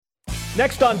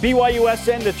Next on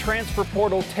BYUSN, the transfer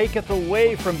portal taketh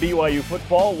away from BYU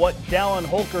football. What Dallin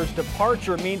Holker's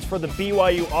departure means for the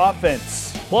BYU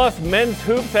offense. Plus, men's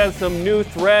hoops has some new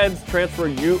threads. Transfer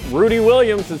Rudy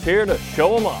Williams is here to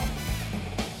show them off.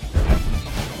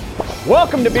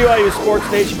 Welcome to BYU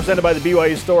Sports Nation, presented by the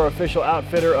BYU Store, official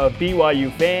outfitter of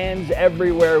BYU fans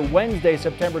everywhere. Wednesday,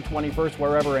 September 21st,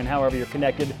 wherever and however you're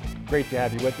connected. Great to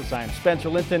have you with us. I am Spencer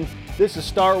Linton. This is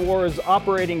Star Wars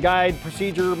Operating Guide,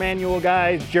 Procedure Manual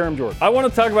Guide, Jerem Jordan. I want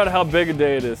to talk about how big a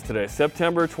day it is today.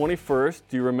 September 21st.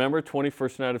 Do you remember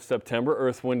 21st night of September,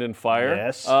 Earth, Wind, and Fire?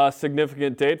 Yes.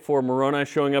 Significant date for Moroni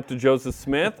showing up to Joseph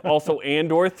Smith. Also,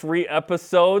 Andor, 3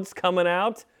 episodes coming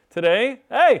out today.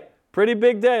 Hey, pretty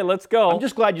big day. Let's go. I'm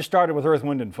just glad you started with Earth,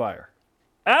 Wind, and Fire.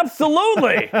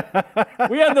 Absolutely.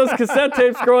 We had those cassette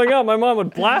tapes growing up. My mom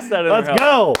would blast that in Let's her house.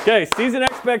 go. Okay, season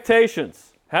expectations.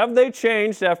 Have they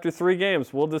changed after 3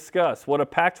 games? We'll discuss what a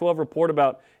Pac-12 report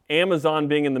about Amazon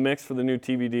being in the mix for the new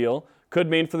TV deal could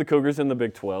mean for the Cougars in the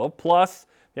Big 12. Plus,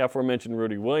 the aforementioned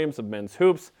Rudy Williams of men's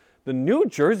hoops. The new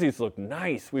jerseys look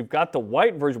nice. We've got the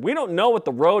white version. We don't know what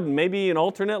the road and maybe an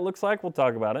alternate looks like. We'll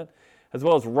talk about it. As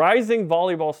well as rising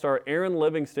volleyball star Aaron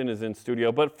Livingston is in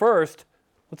studio. But first,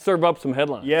 let's serve up some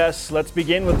headlines. Yes, let's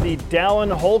begin with the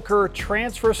Dallin Holker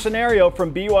transfer scenario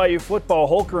from BYU football.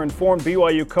 Holker informed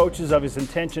BYU coaches of his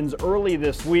intentions early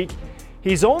this week.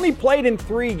 He's only played in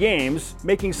 3 games,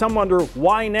 making some wonder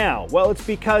why now. Well, it's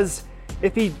because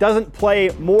if he doesn't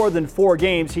play more than 4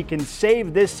 games, he can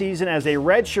save this season as a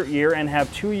redshirt year and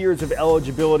have 2 years of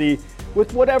eligibility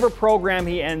with whatever program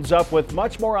he ends up with.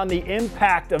 Much more on the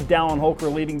impact of Dallin Holker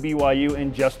leaving BYU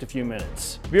in just a few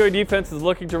minutes. BYU defense is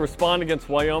looking to respond against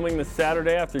Wyoming this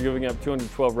Saturday after giving up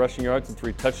 212 rushing yards and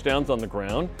 3 touchdowns on the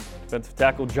ground. Defensive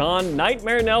tackle John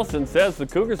Nightmare Nelson says the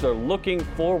Cougars are looking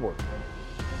forward.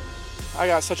 I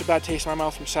got such a bad taste in my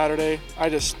mouth from Saturday. I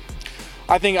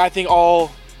think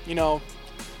all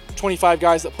 25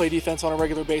 guys that play defense on a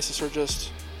regular basis are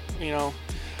just,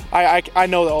 I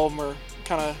know that all of them are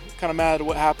kind of mad at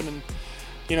what happened, and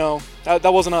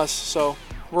that wasn't us. So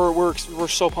we're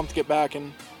so pumped to get back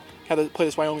and have to play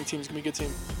this Wyoming team. It's gonna be a good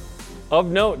team. Of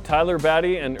note, Tyler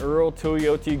Batty and Earl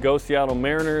Tuioti go Seattle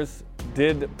Mariners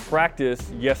did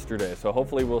practice yesterday, so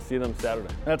hopefully we'll see them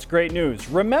Saturday. That's great news.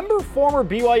 Remember former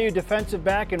BYU defensive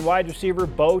back and wide receiver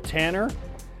Bo Tanner?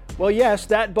 Well, yes,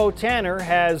 that Bo Tanner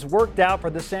has worked out for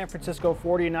the San Francisco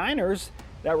 49ers.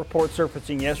 That report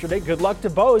surfacing yesterday. Good luck to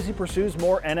Bo as he pursues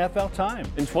more NFL time.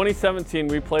 In 2017,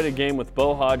 we played a game with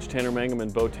Bo Hodge, Tanner Mangum,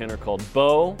 and Bo Tanner called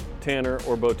Bo Tanner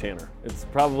or Bo Tanner. It's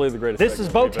probably the greatest. This is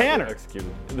Bo Tanner.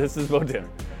 Executed. This is Bo Tanner.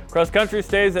 Cross country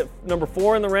stays at number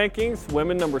 4 in the rankings.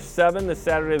 Women number 7. This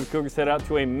Saturday, the Cougars head out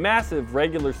to a massive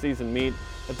regular season meet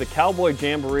at the Cowboy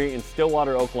Jamboree in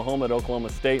Stillwater, Oklahoma at Oklahoma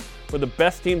State, where the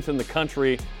best teams in the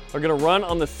country are going to run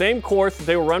on the same course that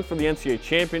they will run for the NCAA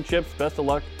championships. Best of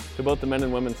luck to both the men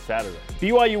and women Saturday.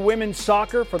 BYU women's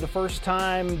soccer, for the first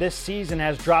time this season,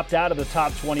 has dropped out of the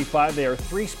top 25. They are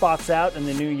 3 spots out in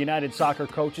the new United Soccer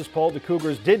Coaches poll. The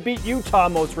Cougars did beat Utah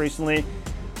most recently.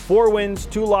 4 wins,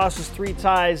 2 losses, 3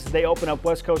 ties. They open up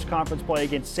West Coast Conference play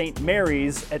against St.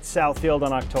 Mary's at Southfield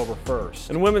on October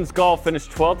 1st. And women's golf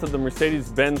finished 12th at the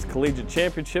Mercedes-Benz Collegiate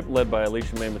Championship, led by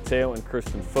Alicia May Mateo and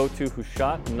Kirsten Fotu, who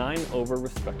shot 9 over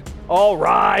respectively. All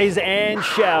rise and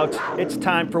shout. It's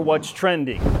time for What's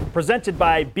Trending. Presented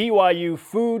by BYU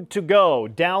Food to Go.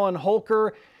 Dallin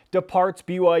Holker departs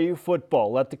BYU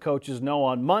football. Let the coaches know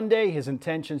on Monday his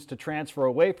intentions to transfer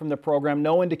away from the program.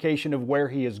 No indication of where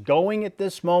he is going at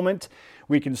this moment.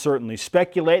 We can certainly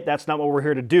speculate. That's not what we're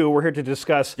here to do. We're here to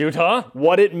discuss Utah,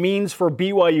 what it means for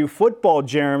BYU football,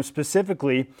 Jerem,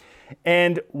 specifically,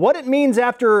 and what it means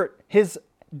after his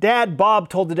dad, Bob,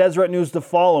 told the Deseret News the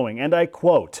following, and I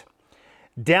quote,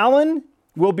 Dallin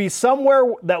will be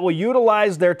somewhere that will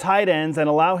utilize their tight ends and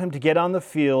allow him to get on the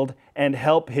field and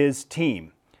help his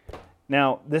team.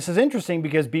 Now, this is interesting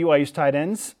because BYU's tight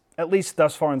ends, at least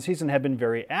thus far in the season, have been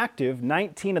very active.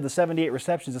 19 of the 78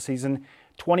 receptions this season,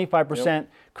 25%. Yep.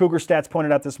 Cougar Stats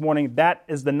pointed out this morning, that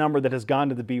is the number that has gone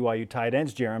to the BYU tight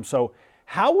ends, Jerem. So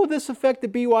how will this affect the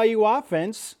BYU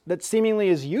offense that seemingly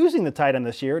is using the tight end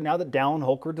this year now that Dallin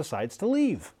Holker decides to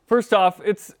leave? First off,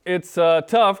 it's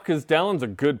tough because Dallin's a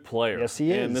good player. Yes,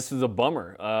 he is. And this is a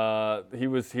bummer. He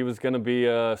was going to be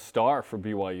a star for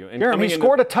BYU. And Jerem, he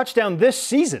scored a touchdown this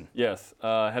season. Yes,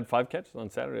 had 5 catches on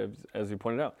Saturday, as you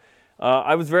pointed out.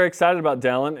 I was very excited about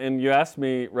Dallin, and you asked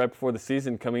me right before the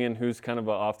season coming in who's kind of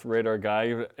an off-the-radar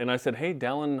guy, and I said, hey,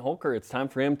 Dallin Holker, it's time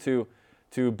for him to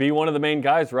be one of the main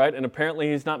guys, right? And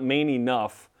apparently he's not main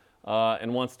enough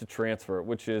and wants to transfer,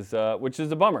 which is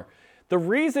a bummer. The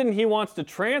reason he wants to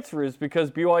transfer is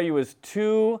because BYU is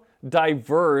too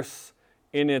diverse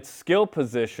in its skill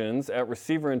positions at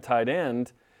receiver and tight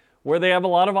end, where they have a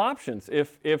lot of options.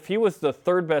 If he was the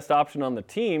third best option on the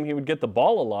team, he would get the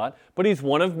ball a lot, but he's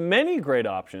one of many great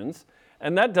options,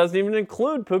 and that doesn't even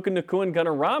include Puka Nacua and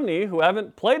Gunnar Romney, who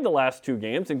haven't played the last 2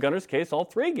 games, in Gunnar's case, all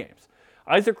 3 games.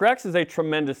 Isaac Rex is a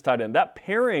tremendous tight end. That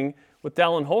pairing with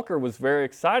Dallin Holker was very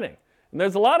exciting. And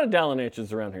there's a lot of Dallin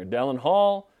H's around here. Dallin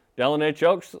Hall, Dallin H.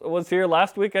 Oaks was here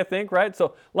last week, I think, right?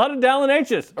 So a lot of Dallin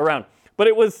H's around. But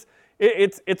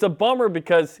it's a bummer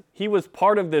because he was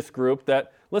part of this group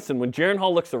that, listen, when Jaren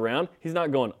Hall looks around, he's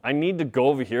not going, I need to go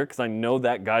over here because I know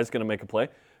that guy's going to make a play.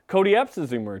 Cody Epps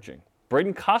is emerging.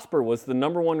 Braden Cosper was the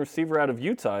number 1 receiver out of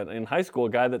Utah in high school, a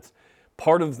guy that's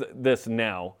part of this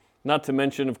now. Not to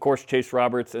mention, of course, Chase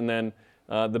Roberts and then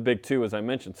the big 2, as I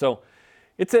mentioned. So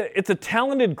it's a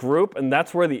talented group, and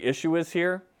that's where the issue is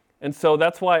here. And so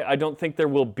that's why I don't think there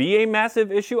will be a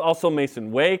massive issue. Also,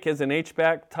 Mason Wake is an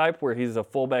H-back type where he's a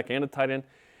fullback and a tight end.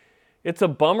 It's a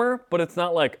bummer, but it's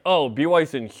not like, oh,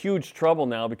 BYU's in huge trouble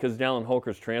now because Dallin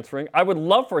Holker's transferring. I would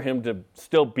love for him to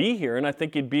still be here, and I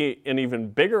think he'd be an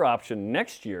even bigger option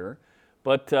next year.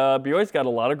 But BYU's got a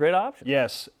lot of great options.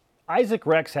 Yes. Isaac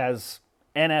Rex has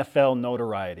NFL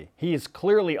notoriety. He is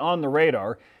clearly on the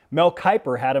radar. Mel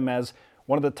Kiper had him as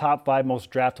one of the top 5 most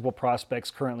draftable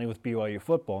prospects currently with BYU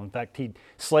football. In fact, he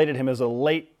slated him as a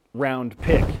late-round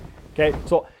pick. Okay,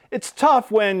 so it's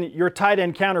tough when your tight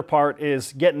end counterpart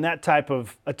is getting that type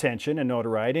of attention and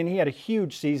notoriety, and he had a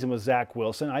huge season with Zach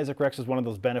Wilson. Isaac Rex is one of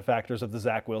those benefactors of the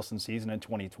Zach Wilson season in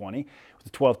 2020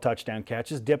 with 12 touchdown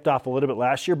catches. Dipped off a little bit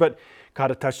last year, but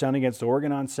caught a touchdown against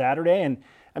Oregon on Saturday, and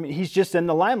I mean, he's just in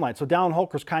the limelight. So Dallin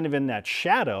Holker's kind of in that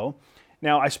shadow.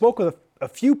 Now, I spoke with a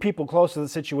few people close to the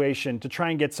situation to try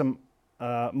and get some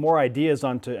more ideas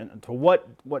onto what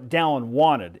Dallin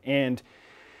wanted. And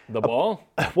the ball?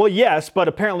 Well, yes, but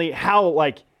apparently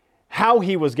how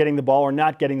he was getting the ball or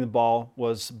not getting the ball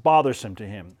was bothersome to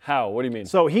him. How? What do you mean?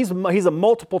 So he's a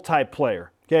multiple type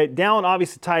player. Okay, Dallin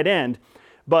obviously tight end,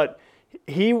 but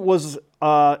he was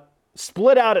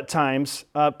split out at times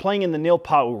playing in the Neil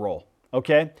Pau role.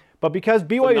 Okay. But because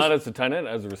BYU not as a tight end,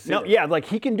 as a receiver. No, yeah, like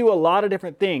he can do a lot of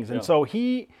different things. And so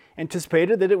he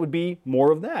anticipated that it would be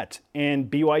more of that.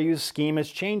 And BYU's scheme has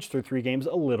changed through 3 games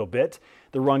a little bit.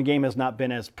 The run game has not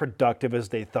been as productive as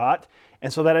they thought.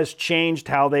 And so that has changed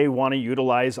how they want to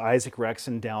utilize Isaac Rex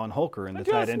and Dallin Holker in the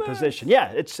tight end position.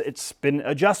 Yeah, it's been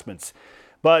adjustments.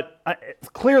 But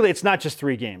clearly it's not just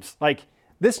 3 games. Like,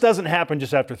 this doesn't happen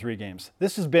just after 3 games.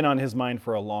 This has been on his mind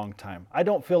for a long time. I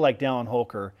don't feel like Dallin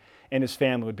Holker and his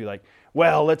family would be like,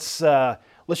 well, let's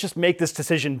just make this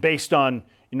decision based on,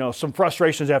 some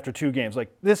frustrations after 2 games.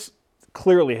 Like, this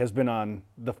clearly has been on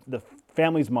the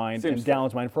family's mind and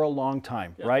Dallin's mind for a long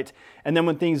time, right? And then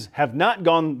when things have not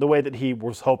gone the way that he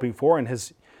was hoping for in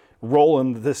his role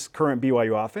in this current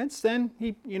BYU offense, then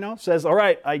he, says, all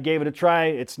right, I gave it a try.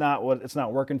 It's not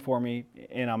working for me,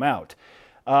 and I'm out.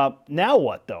 Now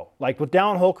what, though? Like, with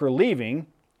Dallin Holker leaving,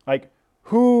 like,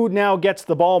 who now gets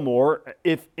the ball more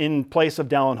if in place of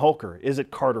Dallin Holker? Is it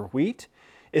Carter Wheat?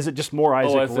 Is it just more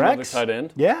Isaac Rex? Tight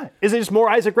end? Yeah. Is it just more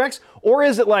Isaac Rex? Or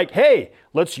is it like, hey,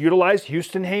 let's utilize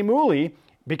Houston Heimuli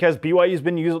because BYU's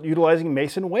been utilizing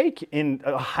Mason Wake in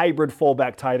a hybrid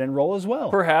fullback tight end role as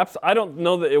well? Perhaps. I don't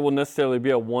know that it will necessarily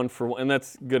be a 1-for-1, and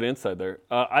that's good insight there.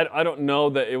 I don't know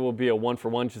that it will be a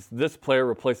 1-for-1, just this player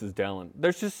replaces Dallin.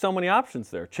 There's just so many options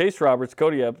there. Chase Roberts,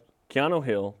 Cody Epps, Keanu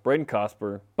Hill, Braden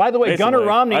Cosper. By the way, Mason Gunnar Wake,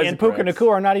 Romney Isaac and Puka Rex.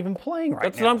 Nacua are not even playing right now.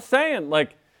 That's what I'm saying.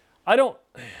 Like, I don't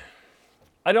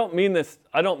mean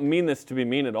this to be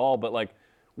mean at all, but like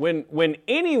when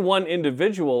any one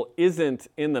individual isn't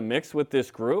in the mix with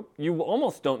this group, you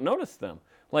almost don't notice them.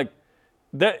 Like,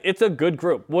 that it's a good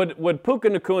group. Would Puka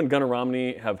Nacua and Gunnar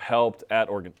Romney have helped at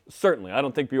Oregon? Certainly. I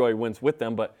don't think BYU wins with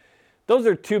them, but those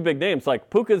are 2 big names. Like,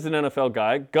 Puka's an NFL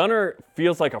guy. Gunnar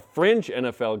feels like a fringe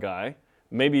NFL guy.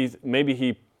 Maybe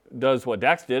he does what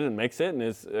Dax did and makes it and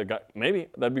is a guy. Maybe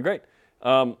that'd be great.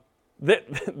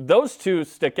 Those 2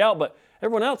 stick out, but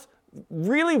everyone else,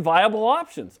 really viable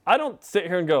options. I don't sit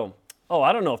here and go, oh,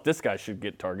 I don't know if this guy should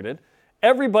get targeted.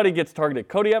 Everybody gets targeted.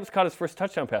 Cody Epps caught his first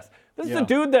touchdown pass. This is the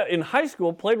dude that in high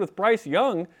school played with Bryce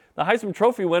Young, the Heisman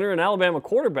Trophy winner and Alabama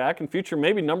quarterback and future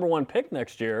maybe number 1 pick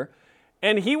next year.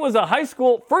 And he was a high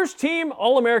school first-team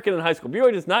All-American in high school.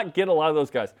 BYU does not get a lot of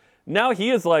those guys. Now he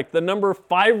is like the number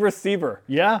 5 receiver.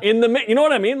 Yeah. You know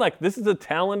what I mean? Like, this is a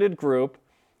talented group,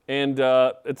 and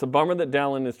it's a bummer that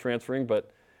Dallin is transferring,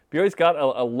 but BYU's got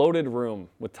a loaded room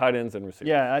with tight ends and receivers.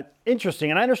 Yeah, interesting.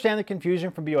 And I understand the confusion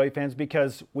from BYU fans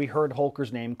because we heard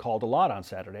Holker's name called a lot on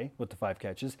Saturday with the 5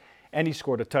 catches. and he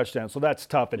scored a touchdown. So that's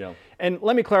tough. Yeah. And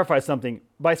let me clarify something.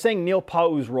 By saying Neil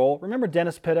Pau'u's role, remember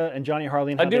Dennis Pitta and Johnny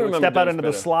Harleen? I How do they would remember step out Dennis into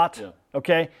the Pitta. slot? Yeah.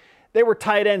 Okay? They were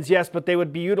tight ends, yes, but they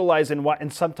would be utilized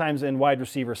and sometimes in wide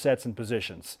receiver sets and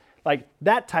positions. Like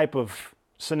that type of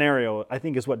scenario, I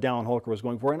think, is what Dallin Holker was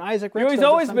going for. And Isaac Rex He's does it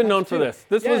always been sometimes known for too. this.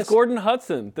 This was Yes. Gordon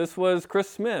Hudson. This was Chris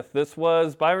Smith. This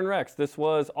was Byron Rex. This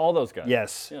was all those guys.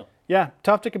 Yes. Yeah. Yeah,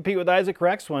 tough to compete with Isaac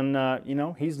Rex when,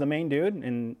 he's the main dude,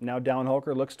 and now Dallin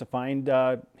Holker looks to find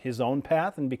his own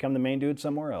path and become the main dude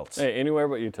somewhere else. Hey, anywhere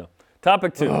but Utah.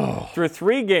 Topic 2. Through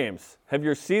 3 games, have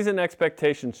your season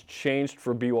expectations changed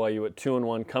for BYU at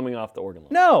 2-1 coming off the Oregon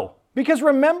line? No, because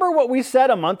remember what we said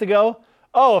a month ago?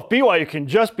 Oh, if BYU can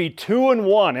just be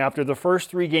 2-1 after the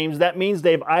first 3 games, that means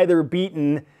they've either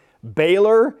beaten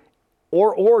Baylor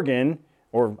or Oregon,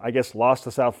 or I guess lost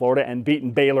to South Florida and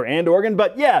beaten Baylor and Oregon.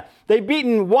 But yeah, they've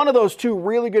beaten one of those 2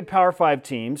 really good Power 5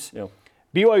 teams. Yeah.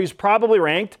 BYU's probably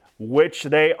ranked, which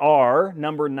they are,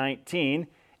 number 19,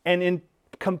 and in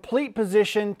complete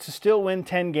position to still win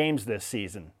 10 games this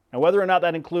season. Now, whether or not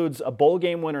that includes a bowl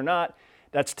game win or not,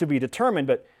 that's to be determined.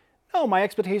 But no, my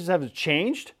expectations haven't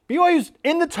changed. BYU's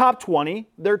in the top 20.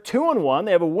 They're 2-1.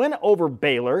 They have a win over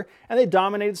Baylor, and they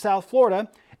dominated South Florida.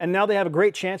 And now they have a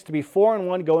great chance to be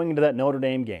 4-1 going into that Notre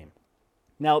Dame game.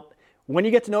 Now, when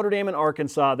you get to Notre Dame and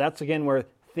Arkansas, that's again where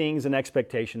things and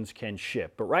expectations can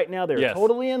shift. But right now, they're Yes.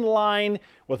 totally in line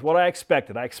with what I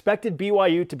expected. I expected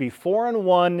BYU to be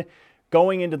 4-1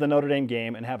 going into the Notre Dame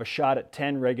game and have a shot at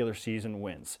 10 regular season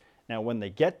wins. Now, when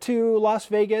they get to Las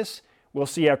Vegas, we'll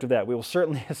see after that. We will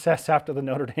certainly assess after the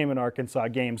Notre Dame and Arkansas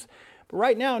games. But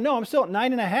right now, no, I'm still at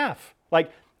 9.5.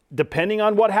 Like, depending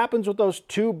on what happens with those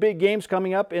 2 big games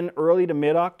coming up in early to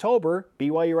mid-October,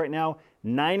 BYU right now,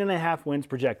 9.5 wins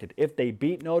projected. If they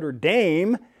beat Notre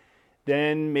Dame,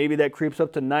 then maybe that creeps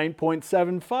up to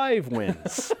 9.75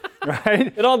 wins,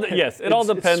 right? It all depends.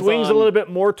 It swings a little bit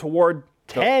more toward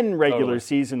 10 regular Totally.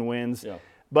 season wins. Yeah.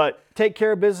 But take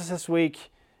care of business this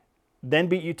week, then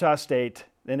beat Utah State.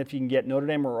 Then if you can get Notre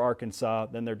Dame or Arkansas,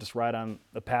 then they're just right on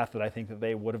the path that I think that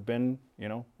they would have been,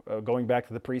 going back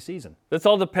to the preseason. This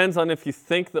all depends on if you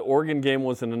think the Oregon game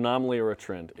was an anomaly or a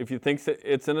trend. If you think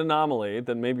it's an anomaly,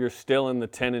 then maybe you're still in the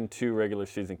 10-2 regular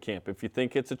season camp. If you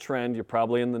think it's a trend, you're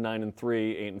probably in the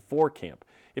 9-3, 8-4 camp.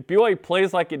 If BYU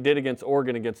plays like it did against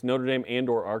Oregon, against Notre Dame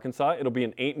and/or Arkansas, it'll be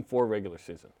an 8-4 regular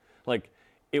season. Like,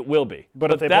 it will be.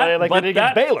 But if they play like they did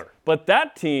against Baylor. But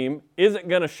that team isn't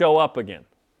going to show up again.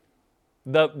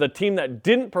 The team that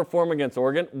didn't perform against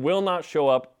Oregon will not show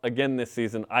up again this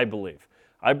season, I believe.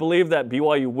 I believe that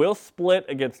BYU will split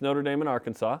against Notre Dame and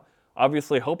Arkansas,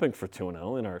 obviously hoping for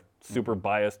 2-0 in our super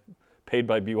biased, paid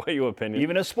by BYU opinion.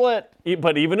 Even a split.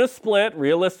 But even a split,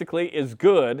 realistically, is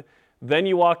good. Then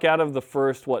you walk out of the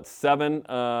first, 7,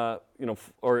 or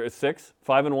 6,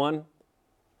 5-1.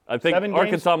 I think 7 games?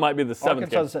 Arkansas might be the 7th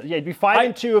game. Yeah, it'd be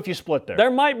 5-2 if you split there. There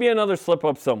might be another slip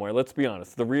up somewhere, let's be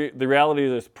honest. The reality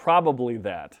is probably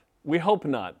that. We hope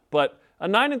not. But a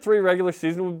 9-3 regular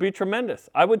season would be tremendous.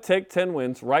 I would take 10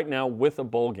 wins right now with a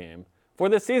bowl game for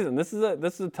this season. This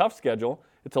is a tough schedule.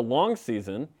 It's a long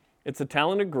season. It's a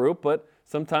talented group, but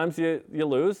sometimes you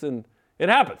lose and it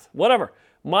happens. Whatever.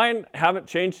 Mine haven't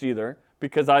changed either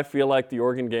because I feel like the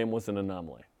Oregon game was an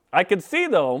anomaly. I could see,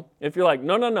 though, if you're like,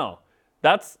 no.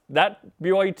 That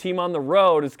BYU team on the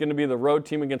road is going to be the road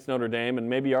team against Notre Dame, and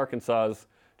maybe Arkansas is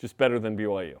just better than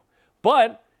BYU.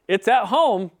 But it's at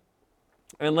home,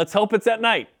 and let's hope it's at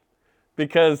night.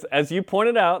 Because as you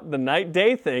pointed out, the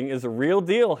night-day thing is a real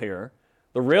deal here.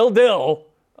 The real deal.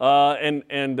 And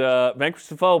Vanquish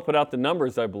the Foe put out the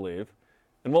numbers, I believe.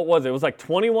 And what was it? It was like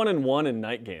 21-1 in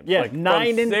night games. Yeah, like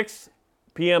 9 from and 6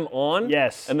 p.m. on.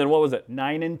 Yes. And then what was it?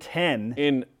 9-10.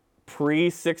 In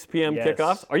pre-6 p.m. Yes.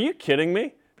 kickoffs? Are you kidding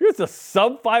me? It's a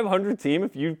sub-500 team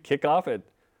if you kick off at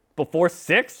before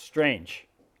 6? Strange.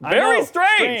 I Very know,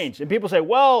 strange. And people say,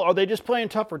 well, are they just playing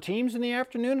tougher teams in the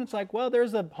afternoon? It's like, well,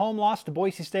 there's a home loss to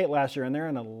Boise State last year in there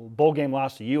and a bowl game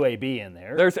loss to UAB in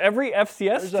there. There's every FCS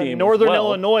There's team a Northern as well.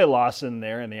 Illinois loss in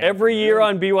there in the Every afternoon. year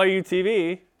on BYU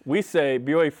TV, we say,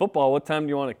 BYU football, what time do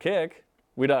you want to kick?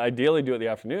 We'd ideally do it in the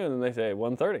afternoon, and they say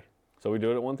 1:30. So we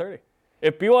do it at 1:30.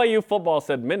 If BYU football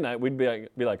said midnight, we'd be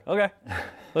like, okay,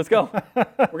 let's go.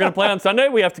 We're going to play on Sunday.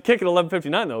 We have to kick at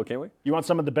 11:59, though, can't we? You want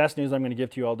some of the best news I'm going to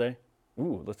give to you all day?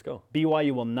 Ooh, let's go.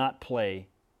 BYU will not play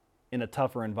in a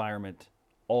tougher environment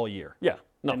all year Yeah,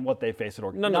 no. than what they face at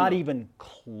Oregon. No. Not even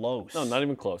close. No, not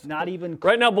even close. Not even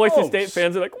Right now, Boise close. State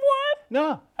fans are like, what?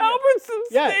 No. Albertson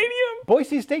Yeah. Stadium?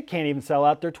 Boise State can't even sell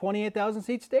out their 28,000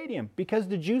 seat stadium because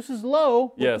the juice is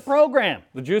low with Yes. the program.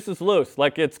 The juice is loose,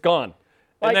 like it's gone.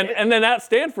 Like and then at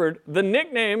Stanford, the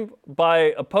nickname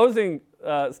by opposing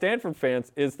Stanford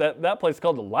fans is that place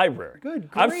called the Library. Good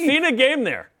I've grief. seen a game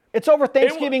there. It's over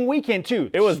Thanksgiving weekend, too.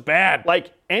 It was bad.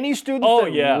 Like, any students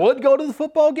that would go to the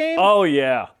football game, Oh,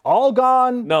 yeah. all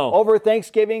gone No. over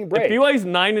Thanksgiving break. If BYU's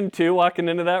 9-2 walking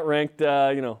into that ranked,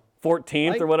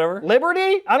 14th or whatever.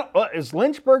 Liberty? Is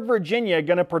Lynchburg, Virginia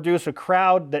going to produce a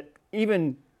crowd that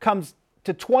even comes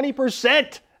to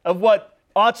 20% of what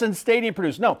Autzen Stadium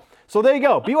produced? No. So there you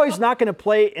go. BYU's not going to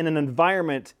play in an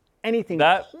environment anything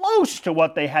close to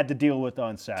what they had to deal with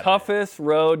on Saturday. Toughest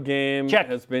road game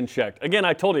has been checked. Again,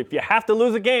 I told you, if you have to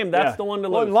lose a game, that's the one to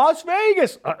lose. Las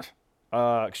Vegas.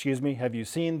 Excuse me, have you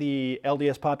seen the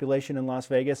LDS population in Las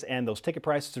Vegas and those ticket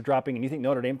prices are dropping and you think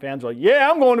Notre Dame fans are like, yeah,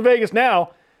 I'm going to Vegas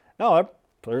now? No,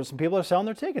 there's some people that are selling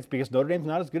their tickets because Notre Dame's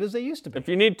not as good as they used to be. If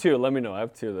you need two, let me know. I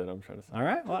have two that I'm trying to say. All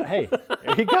right, well, hey,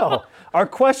 there you go. Our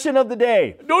question of the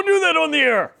day. Don't do that on the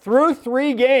air. Through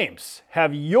 3 games,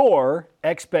 have your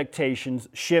expectations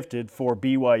shifted for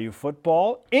BYU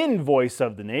football? In Voice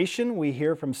of the Nation, we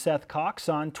hear from Seth Cox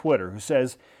on Twitter, who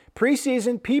says,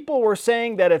 preseason, people were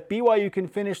saying that if BYU can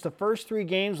finish the first 3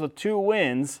 games with 2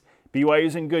 wins,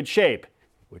 BYU's in good shape,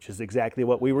 which is exactly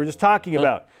what we were just talking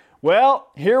about. Well,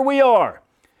 here we are.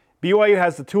 BYU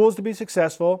has the tools to be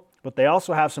successful, but they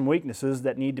also have some weaknesses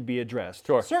that need to be addressed.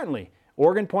 Sure. Certainly.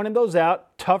 Oregon pointed those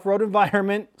out. Tough road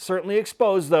environment certainly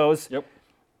exposed those. Yep.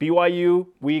 BYU,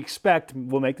 we expect,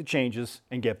 will make the changes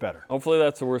and get better. Hopefully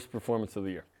that's the worst performance of the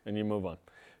year, and you move on.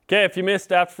 Okay, if you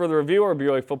missed After Further Review or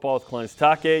BYU Football with Klein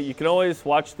Take, you can always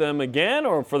watch them again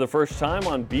or for the first time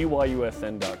on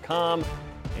BYUSN.com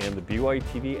and the BYU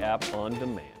TV app on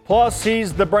demand. Plus,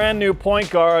 he's the brand new point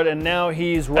guard, and now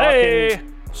he's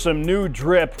rocking some new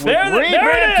drip with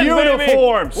revamped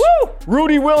uniforms. Woo!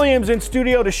 Rudy Williams in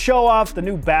studio to show off the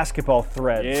new basketball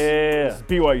threads. Yeah. This is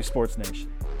BYU Sports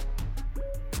Nation.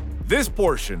 This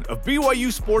portion of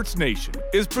BYU Sports Nation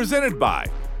is presented by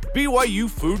BYU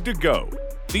Food to Go,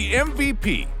 the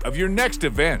MVP of your next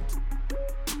event.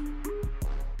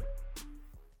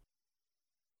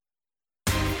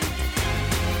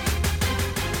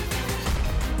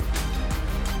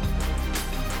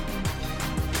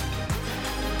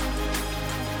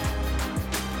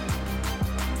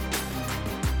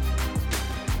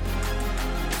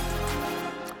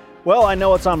 Well, I know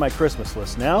what's on my Christmas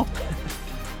list now.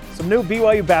 Some new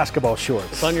BYU basketball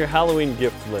shorts. It's on your Halloween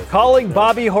gift list. Calling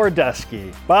Bobby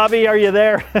Hordusky. Bobby, are you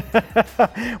there?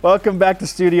 Welcome back to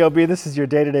Studio B. This is your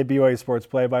day-to-day BYU Sports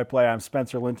play-by-play. I'm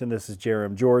Spencer Linton. This is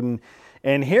Jerem Jordan.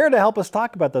 And here to help us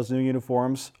talk about those new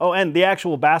uniforms, and the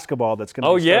actual basketball that's going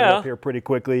to be started up here pretty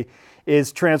quickly,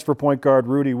 is transfer point guard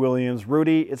Rudy Williams.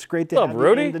 Rudy, it's great to have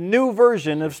you in the new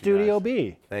version of Studio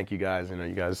B. Thank you guys. You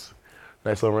guys,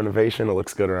 nice little renovation. It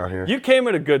looks good around here. You came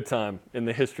at a good time in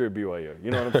the history of BYU.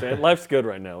 You know what I'm saying? Life's good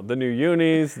right now. The new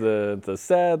unis, the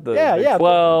set, the Big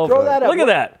 12. Throw that up. Look at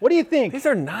that. What do you think? These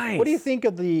are nice. What do you think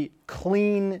of the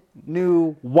clean,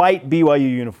 new, white BYU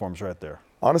uniforms right there?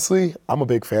 Honestly, I'm a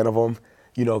big fan of them.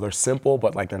 They're simple,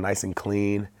 but they're nice and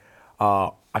clean.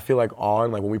 I feel like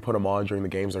when we put them on during the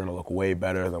games, they're going to look way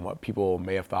better than what people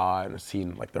may have thought and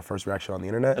seen their first reaction on the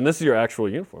internet. And this is your actual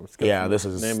uniform. Yeah, this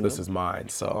is mine.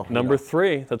 So number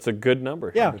 3. That's a good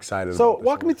number. Yeah, I'm excited. So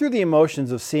walk me through the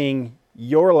emotions of seeing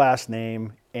your last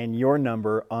name and your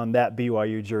number on that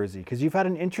BYU jersey, because you've had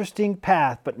an interesting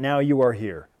path, but now you are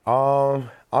here.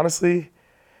 Honestly,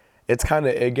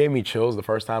 it gave me chills the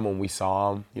first time when we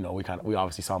saw him. We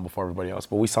obviously saw him before everybody else,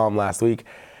 but we saw him last week.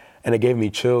 And it gave me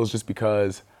chills just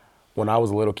because when I was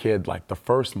a little kid, the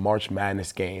first March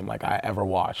Madness game I ever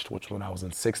watched, which when I was in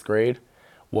 6th grade,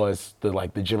 was the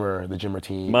Jimmer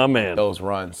team. My man. Those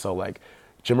runs. So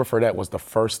Jimmer Fredette was the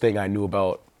first thing I knew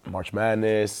about March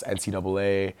Madness,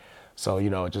 NCAA. So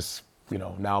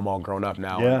now I'm all grown up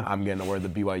now. Yeah. And I'm getting to wear the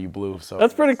BYU blue. So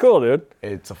That's pretty cool, dude.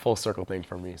 It's a full circle thing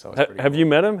for me. So it's Have you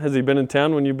met him? Has he been in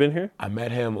town when you've been here? I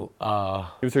met him. He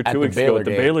was here at 2 weeks ago at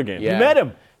the Baylor game. Yeah. You met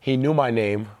him? He knew my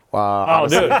name. Dude.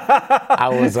 I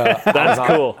was. That's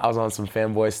cool. I was on some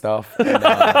fanboy stuff. And,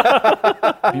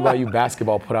 BYU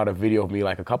basketball put out a video of me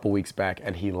a couple weeks back,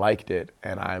 and he liked it.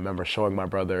 And I remember showing my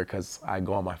brother because I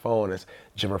go on my phone. It's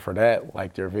Jimmer Fredette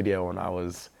liked your video, and I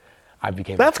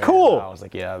became. That's a fan. cool. I was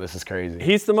like, yeah, this is crazy.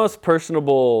 He's the most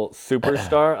personable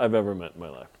superstar I've ever met in my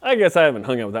life. I guess I haven't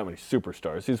hung out with that many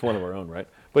superstars. He's one of our own, right?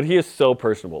 But he is so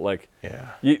personable.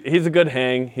 He's a good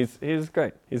hang. He's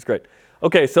great. He's great.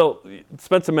 Okay, so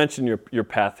Spencer mentioned your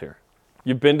path here.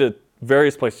 You've been to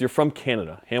various places. You're from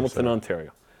Canada, Hamilton,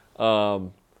 Ontario.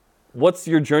 What's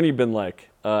your journey been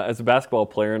like as a basketball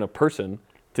player and a person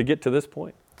to get to this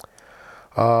point?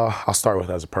 I'll start with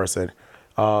as a person.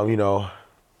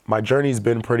 My journey's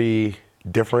been pretty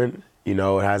different. It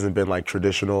hasn't been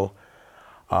traditional.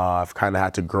 I've kind of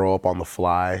had to grow up on the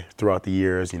fly throughout the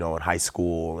years, in high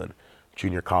school and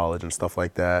junior college and stuff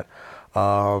like that.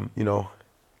 Kind of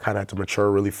had to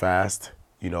mature really fast,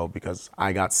 because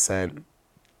I got sent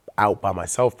out by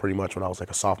myself pretty much when I was like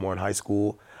a sophomore in high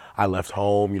school. I left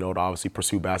home, to obviously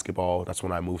pursue basketball. That's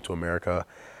when I moved to America.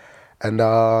 And,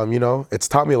 it's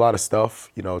taught me a lot of stuff.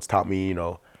 It's taught me,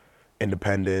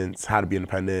 independence, how to be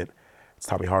independent. It's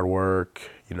taught me hard work,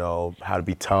 how to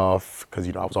be tough, because,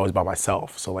 I was always by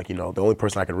myself. So, the only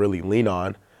person I could really lean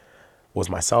on was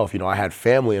myself. I had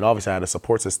family, and obviously I had a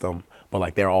support system,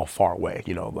 but, they're all far away,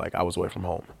 I was away from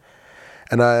home.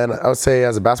 And I would say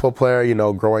as a basketball player,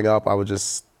 growing up,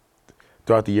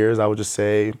 throughout the years, I would just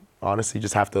say, honestly,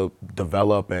 just have to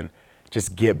develop and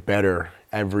just get better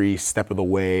every step of the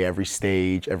way, every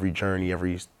stage, every journey,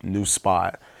 every new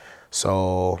spot.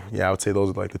 So, yeah, I would say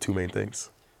those are the two main things.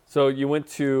 So you went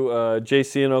to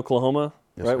JC in Oklahoma,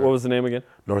 Yes, right? sir. What was the name again?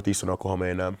 Northeastern Oklahoma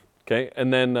A&M. Okay,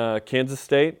 and then Kansas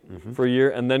State for a year,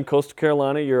 and then Coastal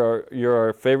Carolina. You're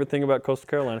our favorite thing about Coastal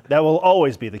Carolina. That will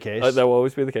always be the case. That will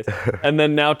always be the case. And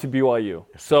then now to BYU.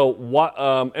 So what?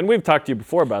 And we've talked to you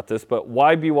before about this, but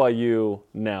why BYU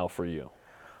now for you?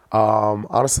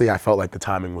 Honestly, I felt like the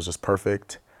timing was just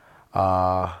perfect.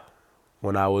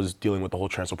 When I was dealing with the whole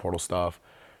transfer portal stuff,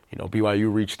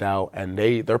 BYU reached out, and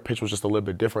their pitch was just a little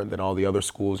bit different than all the other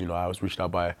schools. I was reached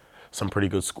out by some pretty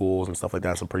good schools and stuff like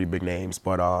that, some pretty big names.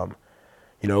 But I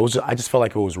just felt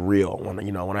like it was real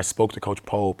when I spoke to Coach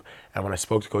Pope and when I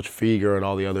spoke to Coach Feger and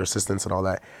all the other assistants and all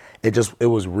that. It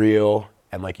was real,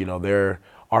 and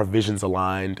our visions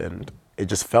aligned, and it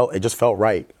just felt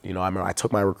right. I remember I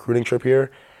took my recruiting trip here,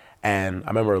 and I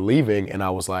remember leaving, and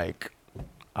I was like,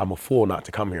 I'm a fool not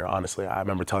to come here. Honestly, I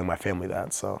remember telling my family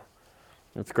that. So.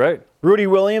 That's great. Rudy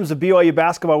Williams of BYU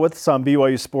Basketball with us on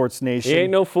BYU Sports Nation. He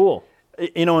ain't no fool.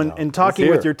 In talking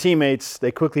He's with here. your teammates,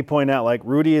 they quickly point out,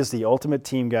 Rudy is the ultimate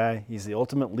team guy. He's the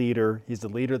ultimate leader. He's the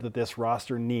leader that this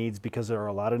roster needs because there are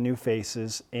a lot of new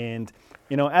faces. And,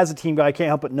 as a team guy, I can't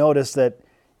help but notice that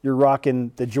you're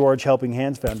rocking the George Helping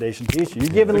Hands Foundation t-shirt. You're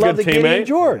giving He's a love to good Gideon teammate.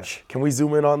 George. Can we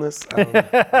zoom in on this? I'm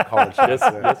calling shots.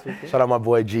 Yes, we can. Shout out my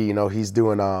boy G. He's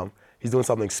doing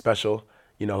something special.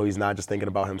 He's not just thinking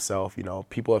about himself.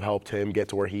 People have helped him get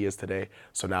to where he is today.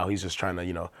 So now he's just trying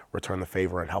to, return the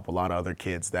favor and help a lot of other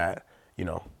kids that,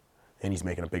 and he's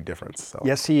making a big difference. So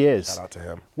Yes, he is. shout out to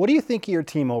him. What do you think of your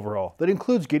team overall? That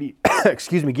includes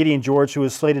Gideon George, who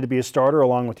is slated to be a starter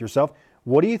along with yourself.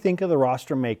 What do you think of the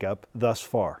roster makeup thus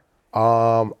far?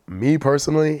 Me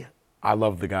personally, I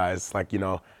love the guys.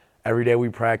 Every day we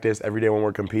practice, every day when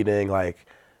we're competing, I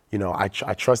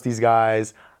trust these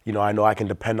guys. I know I can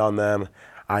depend on them.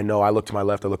 I know I look to my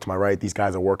left, I look to my right. These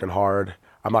guys are working hard.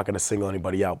 I'm not going to single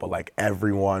anybody out, but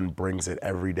everyone brings it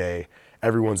every day.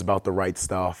 Everyone's about the right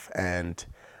stuff. And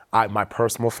my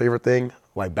personal favorite thing,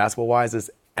 basketball-wise, is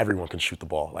everyone can shoot the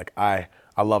ball. I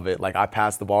love it. I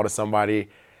pass the ball to somebody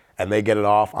and they get it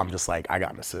off, I'm just I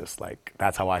got an assist.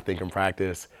 That's how I think in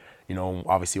practice.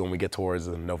 Obviously when we get towards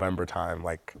the November time,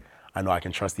 I know I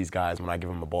can trust these guys. When I give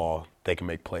them the ball, they can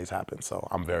make plays happen. So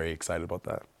I'm very excited about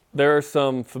that. There are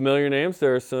some familiar names.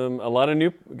 There are a lot of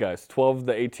new guys. 12 of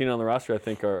the 18 on the roster, I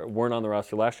think, weren't on the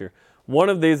roster last year. One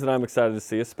of these that I'm excited to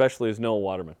see, especially, is Noah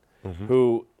Waterman,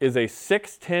 who is a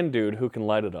 6'10" dude who can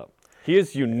light it up. He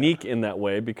is unique in that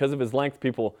way. Because of his length,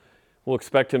 people will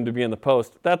expect him to be in the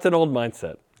post. That's an old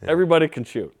mindset. Yeah. Everybody can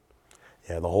shoot.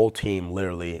 Yeah, the whole team,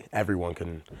 literally, everyone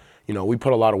can. We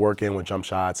put a lot of work in with jump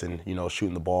shots and,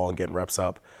 shooting the ball and getting reps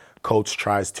up. Coach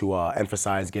tries to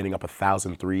emphasize getting up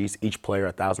 1,000 threes, each player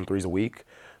 1,000 threes a week.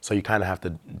 So you kind of have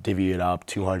to divvy it up,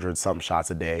 200-something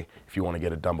shots a day if you want to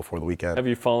get it done before the weekend. Have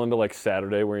you fallen to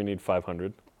Saturday where you need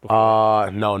 500?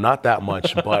 No, not that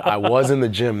much. But I was in the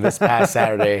gym this past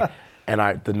Saturday,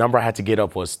 and the number I had to get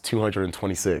up was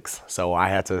 226. So I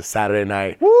had to, Saturday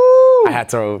night, I had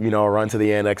to, run to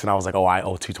the annex, and I was like, I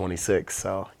owe 226.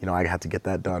 So, I had to get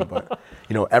that done. But,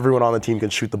 everyone on the team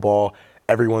can shoot the ball.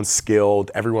 Everyone's skilled.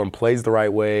 Everyone plays the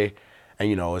right way. And,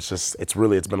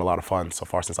 it's been a lot of fun so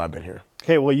far since I've been here.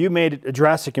 Okay, well, you made a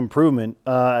drastic improvement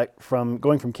from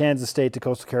going from Kansas State to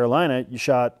Coastal Carolina. You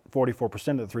shot 44%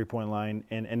 at the three-point line,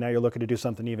 and now you're looking to do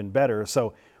something even better.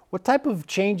 So what type of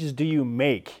changes do you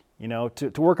make,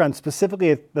 to work on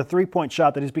specifically the three-point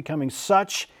shot that is becoming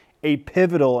such a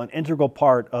pivotal and integral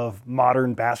part of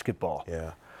modern basketball?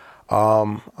 Yeah.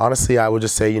 Honestly, I would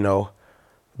just say,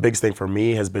 biggest thing for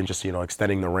me has been just,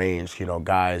 extending the range.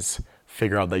 Guys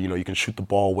figure out that, you can shoot the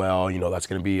ball well. That's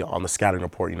going to be on the scouting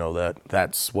report,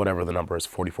 that's whatever the number is,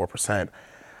 44%.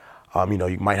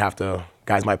 You might have to,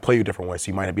 guys might play you different ways.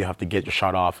 So you might have to get your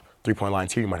shot off three-point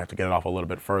lines here. You might have to get it off a little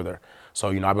bit further. So,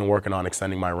 I've been working on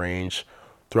extending my range,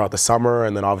 throughout the summer,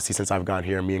 and then obviously since I've gotten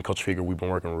here, me and Coach Fieger, we've been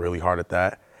working really hard at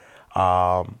that.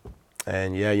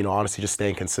 And yeah, honestly, just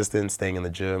staying consistent, staying in the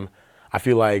gym. I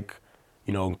feel like,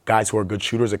 guys who are good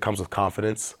shooters, it comes with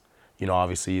confidence.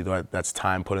 Obviously that's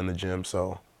time put in the gym,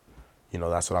 so,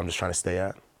 that's what I'm just trying to stay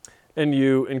at. And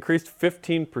you increased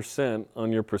 15%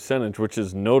 on your percentage, which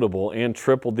is notable, and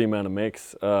tripled the amount of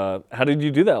makes. How did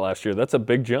you do that last year? That's a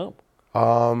big jump.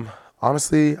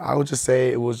 Honestly, I would just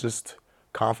say it was just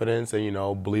confidence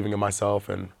and, believing in myself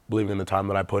and believing in the time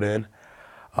that I put in.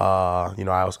 I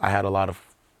had a lot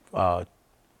of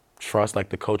trust, like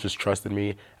the coaches trusted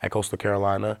me at Coastal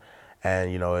Carolina,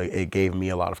 and it gave me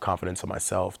a lot of confidence in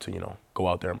myself to go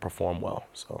out there and perform well.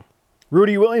 So,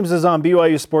 Rudy Williams is on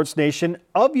BYU Sports Nation.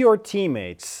 Of your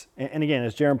teammates, and again,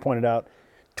 as Jarom pointed out,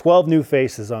 12 new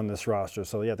faces on this roster.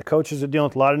 So yeah, the coaches are dealing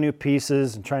with a lot of new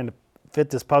pieces and trying to fit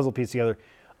this puzzle piece together.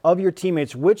 Of your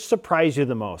teammates, which surprised you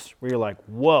the most? Where you're like,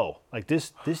 whoa, like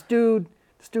this dude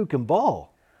can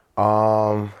ball.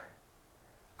 I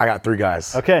got 3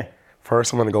 guys. Okay.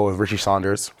 First, I'm going to go with Richie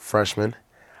Saunders, freshman.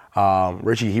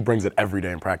 Richie, he brings it every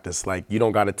day in practice. Like, you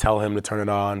don't got to tell him to turn it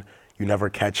on. You never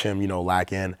catch him,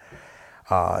 lacking.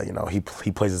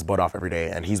 He plays his butt off every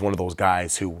day, and he's one of those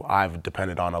guys who I've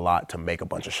depended on a lot to make a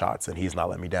bunch of shots, and he's not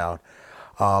let me down.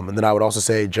 And then I would also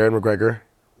say Jared McGregor,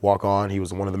 walk on. He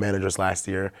was one of the managers last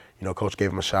year. Coach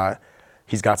gave him a shot.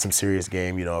 He's got some serious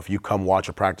game. If you come watch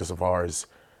a practice of ours,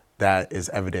 that is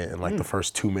evident in the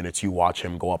first 2 minutes you watch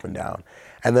him go up and down.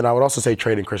 And then I would also say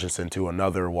Trayden Christensen too,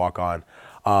 another walk-on.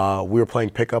 We were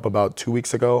playing pickup about 2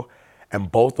 weeks ago,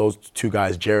 and both those 2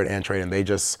 guys, Jared and Trayden, they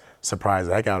just surprised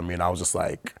the heck out of me. And I was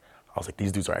like,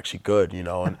 these dudes are actually good,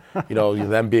 and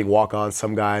them being walk-ons,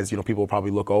 some guys, people will probably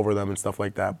look over them and stuff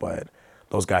like that, but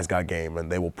those guys got game,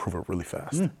 and they will prove it really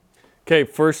fast. Okay,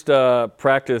 first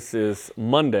practice is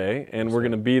Monday, and we're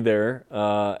going to be there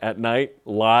at night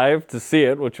live to see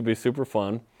it, which will be super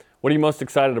fun. What are you most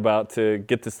excited about to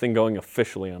get this thing going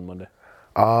officially on Monday?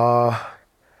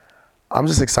 I'm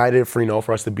just excited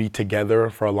for us to be together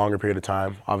for a longer period of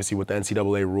time. Obviously, with the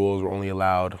NCAA rules, we're only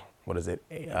allowed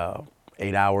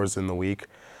 8 hours in the week.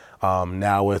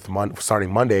 Now with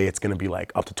starting Monday, it's going to be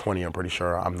up to 20. I'm pretty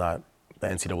sure. I'm not the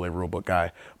NCAA rulebook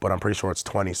guy, but I'm pretty sure it's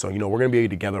 20. So, we're going to be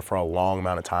together for a long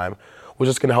amount of time, which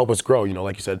is going to help us grow.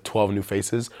 Like you said, 12 new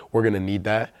faces. We're going to need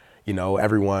that.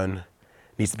 Everyone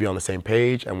needs to be on the same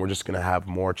page, and we're just going to have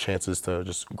more chances to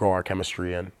just grow our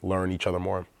chemistry and learn each other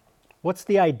more. What's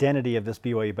the identity of this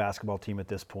BYU basketball team at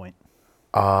this point?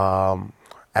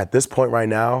 At this point right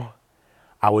now,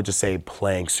 I would just say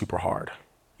playing super hard.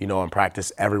 In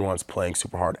practice, everyone's playing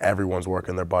super hard. Everyone's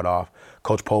working their butt off.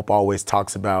 Coach Pope always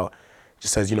talks about,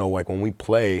 just says, when we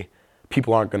play,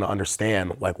 people aren't going to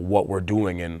understand what we're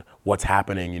doing and what's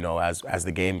happening, as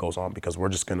the game goes on, because we're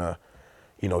just going to,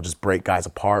 just break guys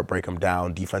apart, break them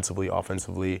down defensively,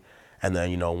 offensively. And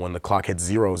then, when the clock hits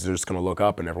zeros, they're just going to look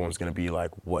up and everyone's going to be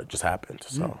like, what just happened?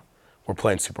 So we're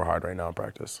playing super hard right now in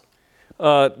practice.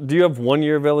 Do you have 1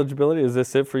 year of eligibility? Is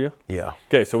this it for you? Yeah.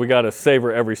 Okay, so we got to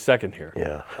savor every second here.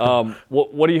 Yeah.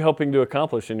 What are you hoping to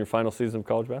accomplish in your final season of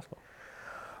college basketball?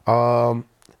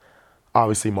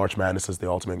 Obviously, March Madness is the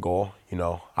ultimate goal.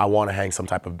 I want to hang some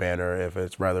type of banner,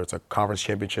 whether it's a conference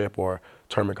championship or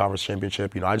tournament conference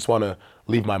championship. I just want to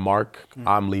leave my mark.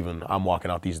 I'm leaving. I'm walking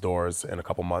out these doors in a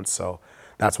couple months. So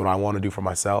that's what I want to do for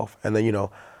myself. And then,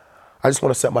 I just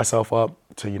want to set myself up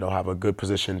to, have a good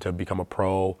position to become a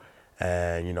pro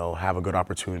and, have a good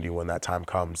opportunity when that time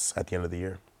comes at the end of the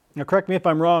year. Now, correct me if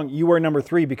I'm wrong, you were number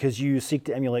 3 because you seek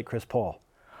to emulate Chris Paul.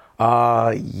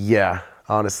 Yeah,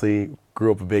 honestly,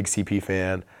 grew up a big CP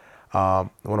fan.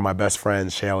 One of my best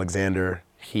friends, Shea Alexander,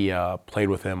 he played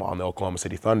with him on the Oklahoma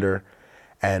City Thunder.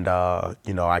 And,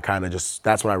 I kind of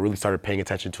that's when I really started paying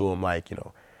attention to him,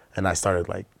 and I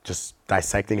started just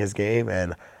dissecting his game.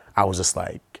 And I was just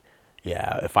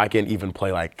yeah, if I can even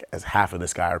play as half of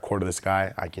this guy or quarter of this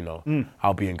guy,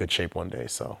 I'll be in good shape one day.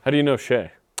 So how do you know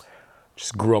Shea?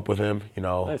 Just grew up with him,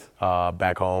 Nice.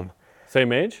 Back home.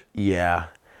 Same age? Yeah.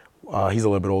 He's a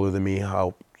little bit older than me.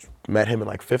 I met him in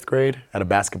 5th grade at a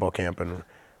basketball camp, and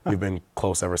we've been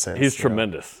close ever since. He's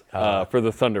tremendous for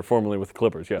the Thunder, formerly with the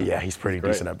Clippers. Yeah. Yeah, he's pretty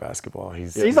decent at basketball.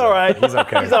 He's all right. He's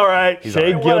okay. He's all right.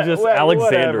 Shea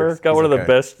Gilgeous-Alexander. He's got one of the okay.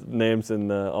 best names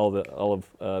in all of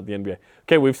the NBA.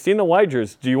 Okay, we've seen the white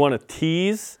jerseys. Do you want to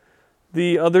tease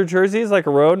the other jerseys like a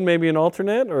road and maybe an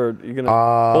alternate, or are you going to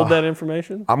hold that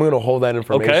information? I'm going to hold that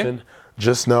information. Okay.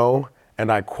 Just know,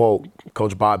 and I quote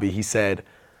Coach Bobby, he said,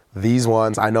 these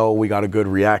ones, I know we got a good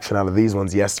reaction out of these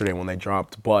ones yesterday when they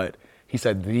dropped, but He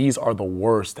said, these are the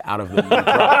worst out of the league.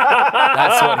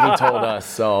 That's what he told us.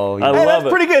 So I Hey, love that's it.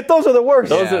 pretty good. Those are the worst.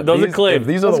 Those are clean. If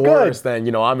these are That's the good. worst, then,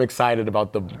 you know, I'm excited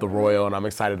about the royal and I'm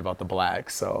excited about the black.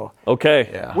 So, Okay.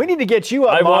 yeah. We need to get you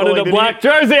up I wanted modeling a the black new,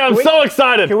 jersey. I'm so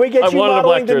excited. Can we get I you wanted a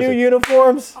black modeling the new jersey.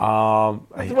 uniforms? I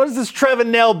What is this Trevin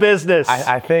Nell business?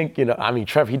 I think, you know, I mean,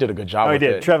 Trev, he did a good job Oh, he with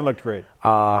did. it. Trevin looked great.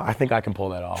 I think I can pull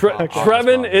that off.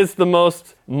 Trevin is the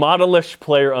most modelish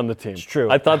player on the team. It's true.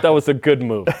 I thought that was a good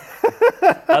move.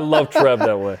 I love Trev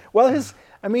that way. Well, he's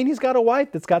got a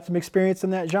wife that's got some experience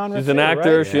in that genre. She's an too,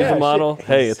 actor. right? She's Yeah, a model.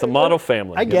 Hey, it's a model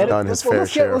family. I get it. done his fair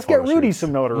Let's share get of photo Rudy shoots.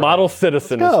 some notoriety. Model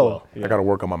citizen as go. well. I got to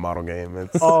work on my model game.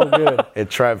 It's, Oh, good.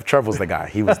 Trev was the guy.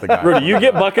 He was the guy. Rudy, you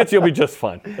get buckets, you'll be just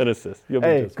fine. An assist. You'll be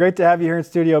Hey, just great to have you here in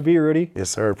Studio B, Rudy. Yes,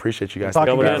 sir. Appreciate you guys. Talk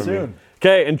Thank you again for having me. soon.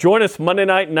 Okay, and join us Monday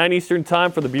night, 9 Eastern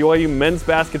time for the BYU men's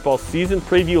basketball season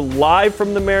preview live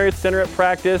from the Marriott Center at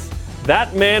practice.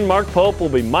 That man, Mark Pope, will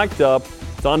be mic'd up.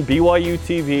 It's on BYU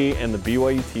TV and the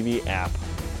BYU TV app.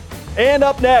 And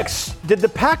up next, did the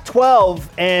Pac-12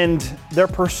 and their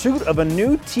pursuit of a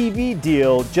new TV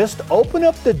deal just open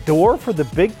up the door for the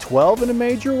Big 12 in a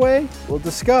major way? We'll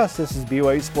discuss. This is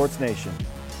BYU Sports Nation.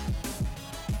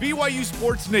 BYU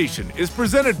Sports Nation is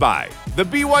presented by The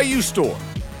BYU Store,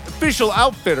 official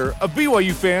outfitter of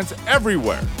BYU fans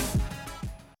everywhere.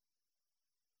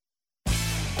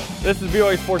 This is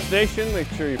BYU Sports Nation. Make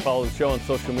sure you follow the show on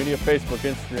social media, Facebook,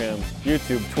 Instagram,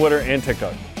 YouTube, Twitter, and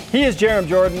TikTok. He is Jerem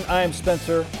Jordan. I am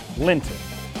Spencer Linton.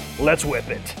 Let's whip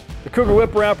it. The Cougar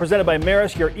Whip Around presented by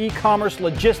Maris, your e-commerce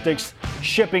logistics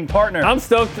shipping partner. I'm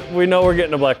stoked we know we're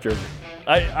getting a black jersey.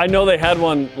 I know they had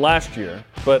one last year,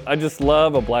 but I just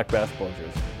love a black basketball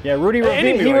jersey. Yeah, Rudy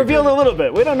Any he BYU revealed jersey. a little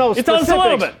bit. We don't know It's on specifics, us a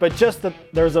little bit. but just that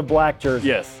there's a black jersey.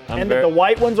 Yes, I'm and very- that the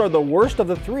white ones are the worst of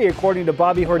the three, according to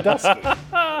Bobby Hordusky.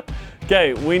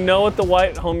 Okay, we know what the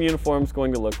white home uniform is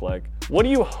going to look like. What do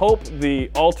you hope the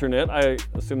alternate, I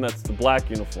assume that's the black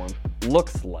uniform,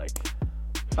 looks like?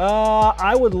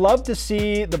 I would love to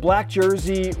see the black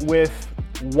jersey with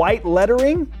white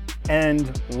lettering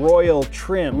and royal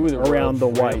trim Ooh, around the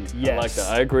royal trim. white. Yes. I like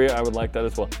that. I agree. I would like that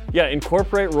as well. Yeah,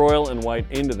 incorporate royal and white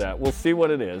into that. We'll see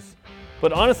what it is.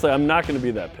 But honestly, I'm not going to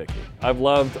be that picky. I've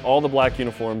loved all the black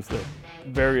uniforms that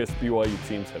various BYU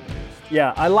teams have used.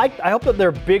 Yeah, I hope that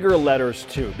they're bigger letters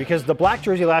too, because the black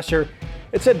jersey last year,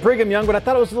 it said Brigham Young, but I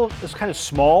thought it was kind of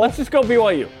small. Let's just go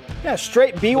BYU. Yeah,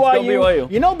 straight BYU.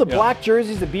 BYU. You know the Yeah. black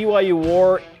jerseys that BYU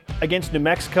wore against New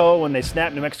Mexico when they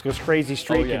snapped New Mexico's crazy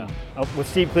streak yeah. with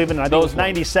Steve Cleveland, I think Those it was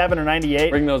 97 or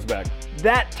 98. Bring those back.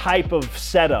 That type of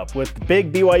setup with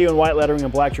big BYU and white lettering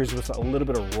and black jerseys with a little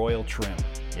bit of royal trim.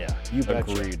 Yeah, you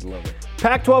betcha. Agreed. Love it.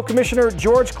 Pac-12 Commissioner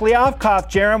George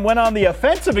Kliavkoff, Jerem, went on the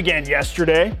offensive again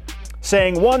yesterday,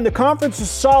 saying, one, the conference is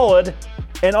solid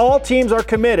and all teams are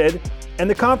committed, and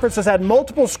the conference has had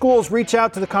multiple schools reach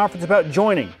out to the conference about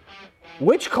joining.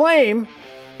 Which claim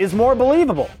is more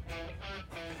believable?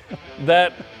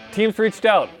 That teams reached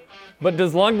out. But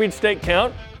does Long Beach State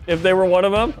count if they were one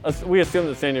of them? We assume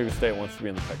that San Diego State wants to be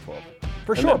in the Pac-12.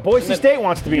 For And sure. then- Boise and then State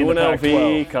wants to be in the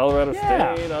UNLV, Pac-12. Colorado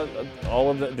Yeah. State, all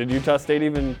of that. Did Utah State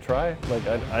even try? Like,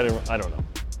 I don't know.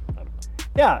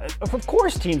 Yeah, of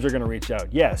course teams are going to reach out,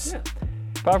 yes.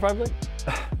 Power 5 league?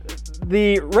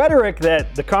 The rhetoric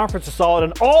that the conference is solid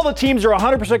and all the teams are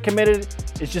 100% committed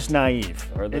is just naive.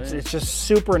 Are they? It's just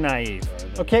super naive.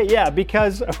 Okay, yeah,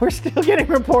 because we're still getting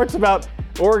reports about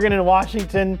Oregon and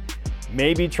Washington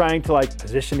maybe trying to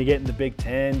position to get in the Big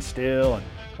Ten still,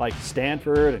 and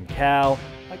Stanford and Cal.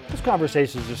 Those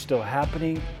conversations are still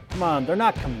happening. Come on, they're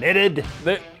not committed.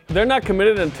 They're not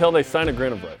committed until they sign a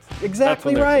grant of rights.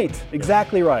 Exactly right.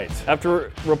 Exactly right.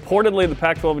 After reportedly the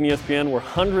Pac-12 and ESPN were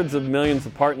hundreds of millions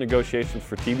apart in negotiations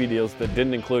for TV deals that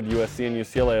didn't include USC and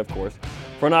UCLA, of course,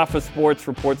 Front Office Sports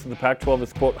reports that the Pac-12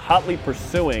 is, quote, hotly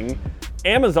pursuing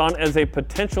Amazon as a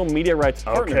potential media rights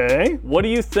partner. Okay. What do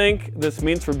you think this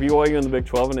means for BYU and the Big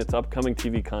 12 and its upcoming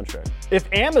TV contract? If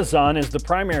Amazon is the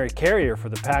primary carrier for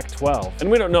the Pac-12,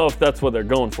 And we don't know if that's what they're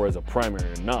going for as a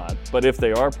primary or not, but if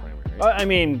they are primary. I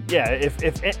mean, yeah, if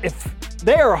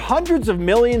they are hundreds of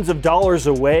millions of dollars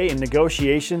away in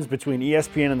negotiations between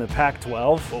ESPN and the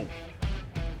Pac-12,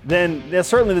 then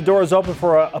certainly the door is open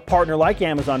for a partner like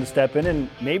Amazon to step in, and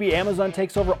maybe Amazon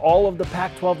takes over all of the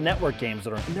Pac-12 network games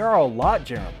that are. And there are a lot,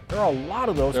 Jerem. There are a lot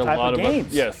of those There are type a lot of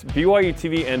games. yes, BYU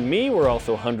TV and me were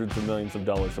also hundreds of millions of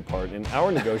dollars apart in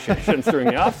our negotiations during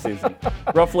the offseason.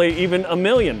 Roughly even $1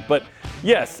 million. But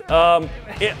yes,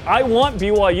 I want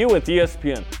BYU with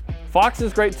ESPN. Fox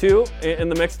is great too in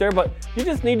the mix there, but you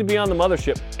just need to be on the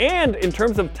mothership. And in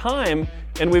terms of time,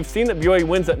 and we've seen that BYU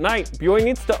wins at night, BYU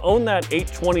needs to own that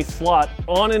 8:20 slot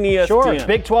on an ESPN. Sure,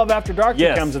 Big 12 After Dark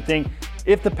Yes. becomes a thing.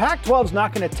 if the Pac-12 is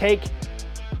not going to take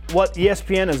what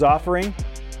ESPN is offering,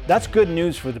 that's good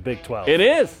news for the Big 12. It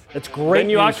is. It's great Then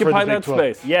you news for the occupy Big that 12.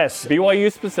 space. Yes.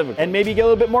 BYU specifically. And maybe get a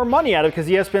little bit more money out of it because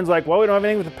ESPN's like, well, we don't have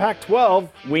anything with the Pac-12.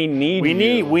 we need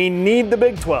We need the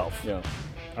Big 12. Yeah.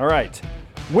 All right.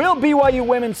 Will BYU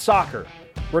women's soccer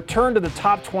return to the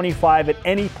top 25 at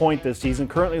any point this season?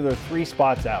 Currently, there are 3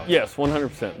 spots out. Yes,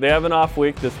 100%. They have an off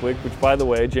week this week, which, by the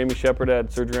way, Jamie Shepard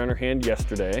had surgery on her hand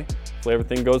yesterday. Hopefully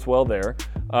everything goes well there.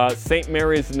 St.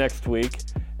 Mary's next week,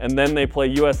 and then they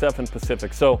play USF and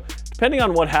Pacific. So depending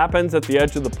on what happens at the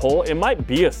edge of the poll, it might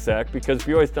be a sec because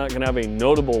BYU's not going to have a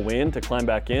notable win to climb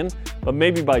back in, but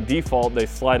maybe by default they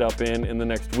slide up in the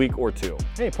next week or 2.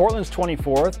 Hey, Portland's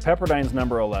 24th. Pepperdine's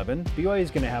number 11.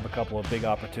 BYU's going to have a couple of big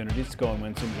opportunities to go and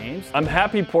win some games. I'm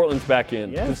happy Portland's back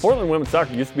in. Yes. Because Portland women's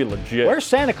soccer used to be legit. Where's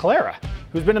Santa Clara,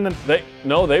 who's been in the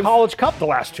They've College Cup the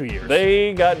last 2 years?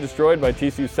 They got destroyed by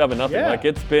TCU 7-0. Yeah. Like,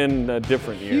 it's been a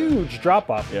different year. Huge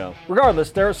drop-off. Yeah. Regardless,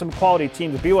 there are some quality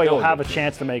teams. BYU Still will a have a good team.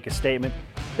 chance to make a statement.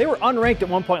 They were unranked at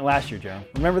one point last year, Jeremy.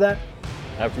 Remember that?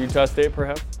 After Utah State,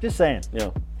 perhaps? Just saying.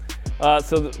 Yeah.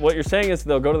 So what you're saying is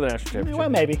they'll go to the national championship. Well,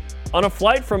 maybe. On a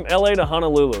flight from LA to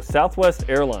Honolulu, Southwest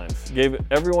Airlines gave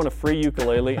everyone a free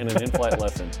ukulele and an in-flight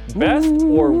lesson. Best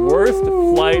or worst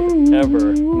flight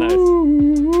ever?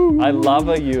 Nice. I love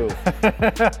you.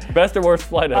 Best or worst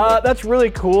flight ever? That's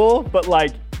really cool, but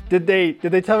like, did they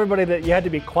tell everybody that you had to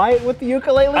be quiet with the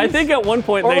ukulele? I think at one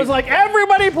point or was like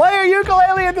everybody play a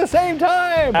ukulele at the same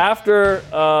time. after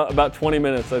about 20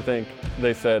 minutes, I think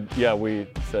they said, yeah, we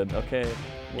said, okay,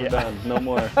 we're done, no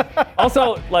more.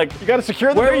 Also, like, You got to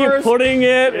secure the where are you doors. putting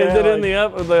it? Is Yeah, it in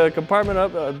the compartment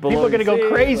up below? People are gonna the go seat?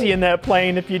 crazy in that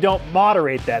plane if you don't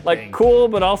moderate that Like thing. cool,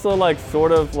 but also like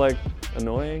sort of like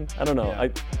annoying. I don't know. Yeah.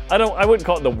 I wouldn't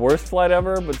call it the worst flight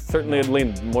ever, but certainly it'd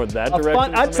lean more that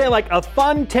direction. I'd say like a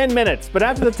fun 10 minutes, but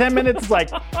after the 10 minutes, it's like,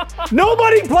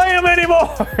 nobody play them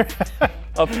anymore.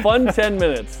 A fun 10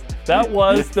 minutes. That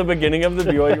was the beginning of the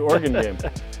BYU Oregon game.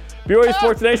 BYU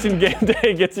Sports Nation Game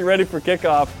Day gets you ready for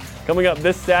kickoff coming up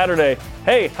this Saturday.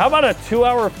 Hey, how about a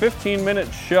 2-hour,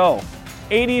 15-minute show?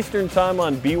 8 Eastern time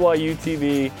on BYU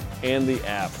TV and the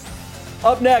app.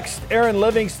 Up next, Aaron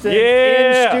Livingston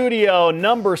Yeah. in studio,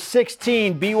 number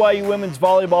 16, BYU women's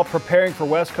volleyball preparing for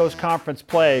West Coast Conference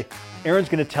play. Aaron's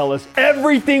going to tell us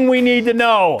everything we need to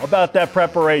know about that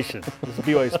preparation. This is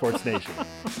BYU Sports Nation.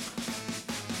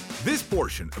 This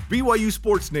portion of BYU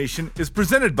Sports Nation is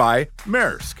presented by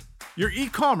Maersk, your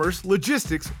e-commerce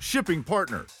logistics shipping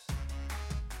partner.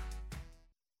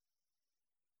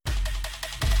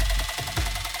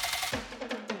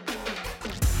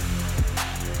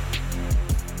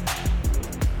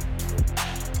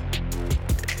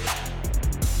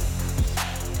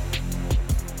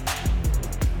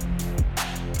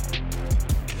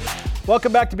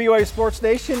 Welcome back to BYU Sports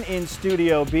Nation in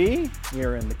Studio B.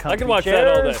 We're in the comfy I can watch chairs.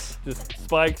 that all day. Just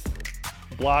spikes,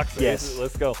 blocks. Yes.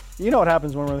 Let's go. You know what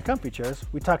happens when we're in the comfy chairs?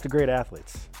 We talk to great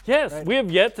athletes. Yes, we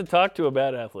have yet to talk to a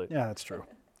bad athlete. Yeah, that's true.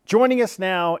 Joining us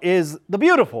now is the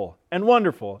beautiful and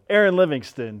wonderful Aaron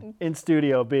Livingston in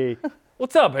Studio B.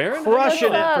 What's up, Aaron? Crushing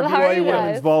it What's for up? How are BYU you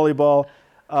women's guys? volleyball.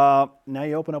 Now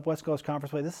you open up West Coast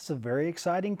Conference play. This is a very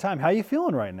exciting time. How are you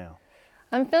feeling right now?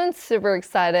 I'm feeling super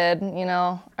excited. You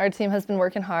know, our team has been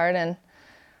working hard and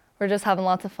we're just having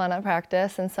lots of fun at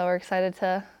practice. And so we're excited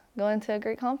to go into a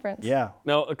great conference. Yeah.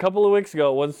 Now, a couple of weeks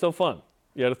ago, it wasn't so fun.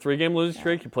 You had a 3-game losing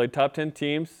streak. You played top 10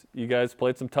 teams. You guys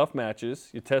played some tough matches.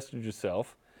 You tested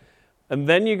yourself. And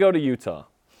then you go to Utah.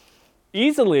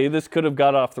 Easily, this could have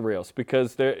got off the rails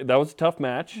because that was a tough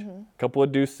match. A couple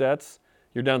of deuce sets.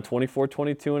 You're down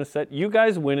 24-22 in a set. You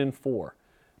guys win in 4.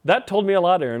 That told me a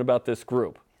lot, Aaron, about this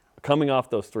group coming off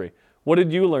those 3. What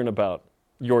did you learn about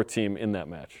your team in that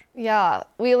match? Yeah,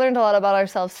 we learned a lot about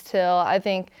ourselves too. I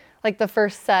think like the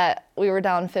first set, we were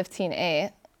down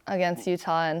 15-8 against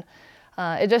Utah,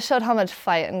 and it just showed how much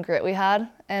fight and grit we had.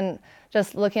 And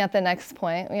just looking at the next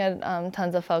point, we had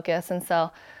tons of focus. And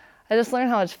so I just learned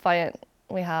how much fight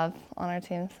we have on our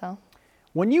team. So,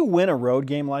 When you win a road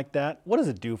game like that, what does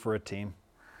it do for a team?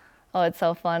 oh, it's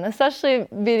so fun. Especially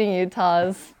beating Utah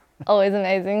is always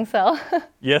amazing. So,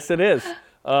 Yes, it is.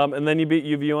 And then you beat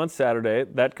UVU on Saturday.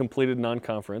 That completed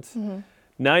non-conference.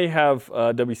 Now you have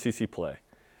WCC play.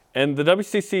 And the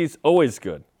WCC is always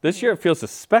good. This year it feels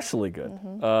especially good.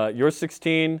 You're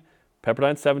 16,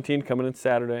 Pepperdine 17 coming in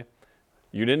Saturday.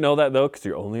 You didn't know that, though, because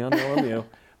you're only on LMU.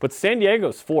 But San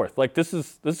Diego's 4th. Like, this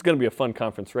is going to be a fun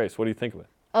conference race. What do you think of it?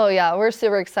 oh yeah, we're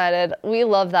super excited. We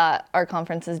love that our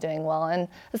conference is doing well, and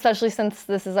especially since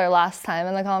this is our last time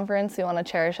in the conference, we want to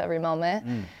cherish every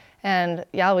moment. And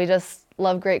yeah, we just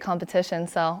love great competition.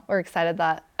 So we're excited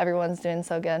that everyone's doing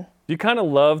so good. Do you kind of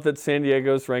love that San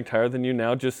Diego's ranked higher than you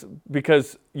now, just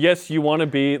because, yes, you want to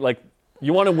be like,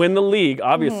 you want to win the league,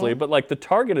 obviously, but like the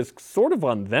target is sort of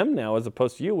on them now as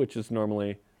opposed to you, which is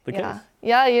normally the case.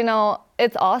 Yeah,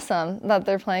 it's awesome that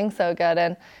they're playing so good.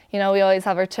 And, we always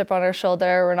have our chip on our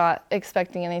shoulder. We're not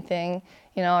expecting anything.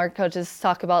 Our coaches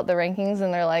talk about the rankings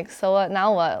and they're like, so what,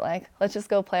 now what? Like, let's just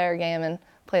go play our game and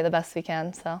play the best we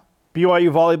can, so.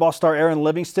 BYU volleyball star Erin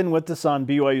Livingston with us on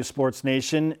BYU Sports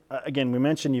Nation. Again, we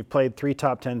mentioned you've played 3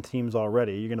 top 10 teams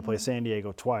already. You're going to play San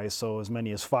Diego twice, so as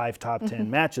many as 5 top 10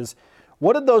 matches.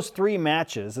 What did those 3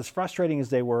 matches, as frustrating as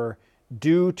they were,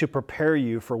 do to prepare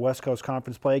you for West Coast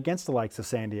Conference play against the likes of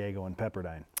San Diego and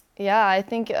Pepperdine? Yeah, I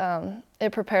think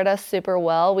it prepared us super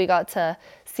well. We got to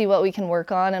see what we can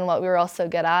work on and what we were also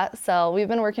good at. So we've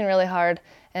been working really hard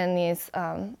in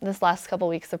this last couple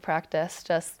weeks of practice,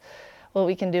 just what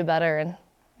we can do better. And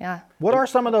yeah. What are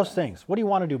some of those things? What do you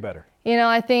want to do better?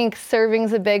 I think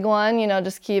serving's a big one.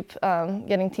 Just keep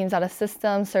getting teams out of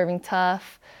system, serving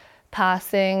tough,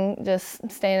 passing,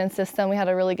 just staying in system. We had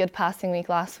a really good passing week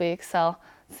last week, so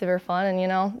super fun.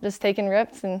 And, just taking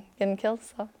rips and getting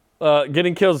kills. So.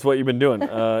 Getting kills is what you've been doing.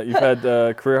 You've had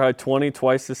career high 20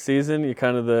 twice this season. You're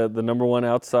kind of the number one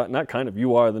outside. Not kind of,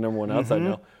 you are the number one outside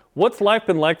now. What's life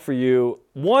been like for you?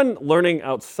 One, learning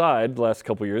outside the last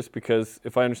couple of years, because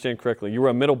if I understand correctly, you were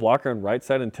a middle blocker on right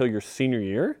side until your senior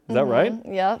year. Is that right?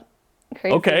 Yep.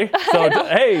 Crazy. Okay. So,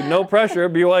 hey, no pressure.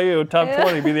 BYU, top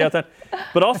 20, be the outside.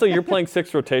 But also, you're playing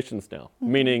 6 rotations now,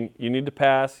 meaning you need to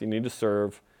pass, you need to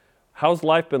serve. How's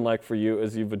life been like for you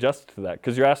as you've adjusted to that?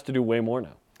 Because you're asked to do way more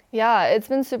now. Yeah, it's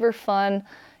been super fun.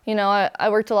 I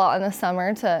worked a lot in the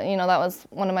summer to, that was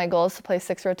one of my goals, to play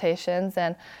 6 rotations.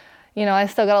 And I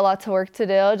still got a lot to work to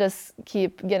do, just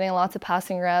keep getting lots of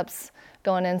passing reps,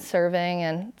 going in serving,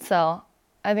 and so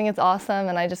I think it's awesome,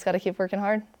 and I just got to keep working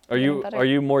hard. Are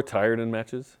you more tired in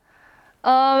matches?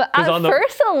 At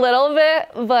first a little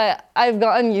bit, but I've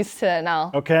gotten used to it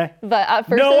now. Okay. But at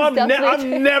first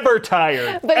I'm never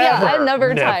tired. But yeah, I'm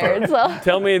never tired. So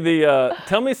tell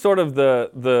me sort of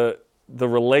the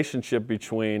relationship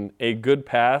between a good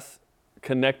pass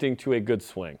connecting to a good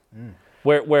swing.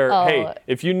 Where hey,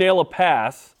 if you nail a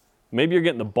pass, maybe you're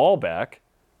getting the ball back,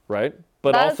 right?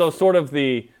 But also sort of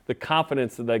the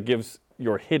confidence that gives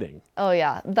your hitting. Oh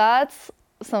yeah, that's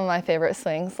some of my favorite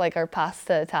swings, like our pass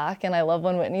to attack, and I love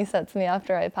when Whitney sets me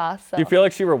after I pass. So. Do you feel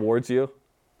like she rewards you?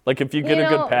 Like if you get a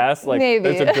good pass, like maybe.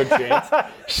 there's a good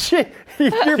chance.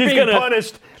 You're being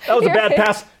punished. That was a bad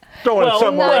pass. Throw it somewhere else.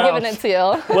 I'm not giving it to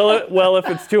you. Well, if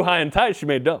it's too high and tight, she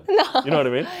made dumb. No. You know what I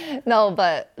mean? No,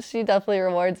 but she definitely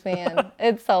rewards me, and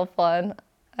it's so fun.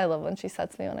 I love when she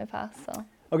sets me when I pass. So.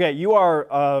 Okay, you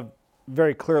are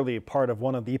very clearly part of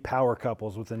one of the power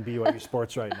couples within BYU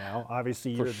sports right now.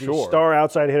 Obviously, you're the star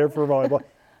outside hitter for volleyball.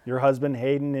 Your husband,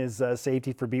 Hayden, is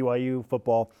safety for BYU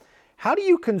football. How do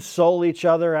you console each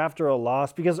other after a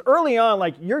loss? Because early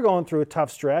on, you're going through a tough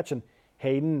stretch, and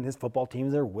Hayden and his football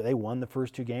teams, they won the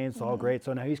first 2 games. It's all great.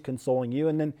 So now he's consoling you.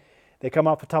 And then they come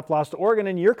off a tough loss to Oregon,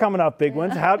 and you're coming off big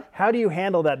ones. How do you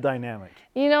handle that dynamic?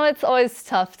 It's always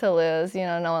tough to lose.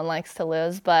 No one likes to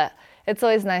lose. But it's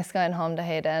always nice going home to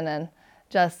Hayden, and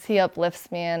just he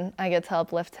uplifts me, and I get to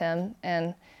uplift him.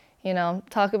 And,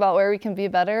 talk about where we can be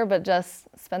better, but just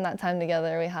spend that time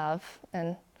together we have.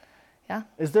 And, yeah.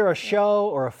 Is there a show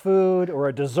or a food or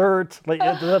a dessert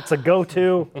that's a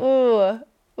go-to? Ooh.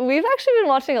 We've actually been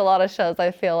watching a lot of shows, I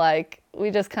feel like.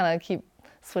 We just kind of keep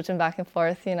switching back and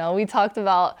forth, We talked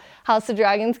about House of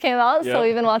Dragons came out, so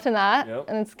we've been watching that,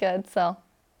 and it's good, so,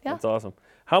 yeah. That's awesome.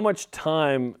 How much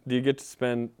time do you get to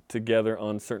spend together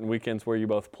on certain weekends where you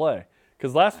both play?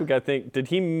 Because last week, I think, did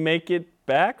he make it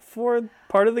back for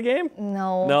part of the game?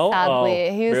 No?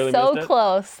 Sadly. He was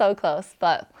so close.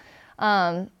 But,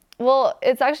 well,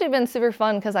 it's actually been super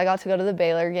fun because I got to go to the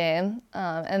Baylor game,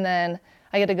 and then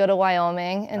I get to go to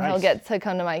Wyoming, and he'll get to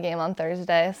come to my game on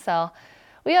Thursday. So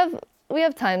we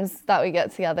have times that we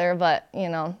get together, but,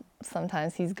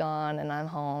 sometimes he's gone and I'm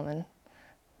home and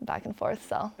back and forth.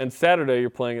 So. And Saturday you're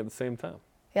playing at the same time.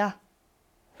 Yeah.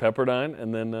 Pepperdine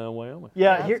and then Wyoming.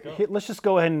 Yeah, here, let's just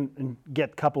go ahead and get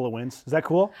a couple of wins. Is that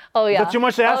cool? Oh, yeah. Is that too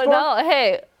much to ask for? No,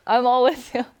 hey, I'm all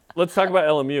with you. Let's talk about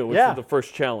LMU, which is the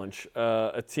first challenge.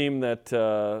 A team that,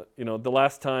 the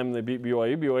last time they beat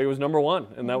BYU was number 1,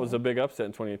 and that was a big upset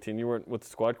in 2018. You weren't with the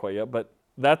squad quite yet, but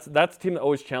that's a team that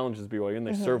always challenges BYU, and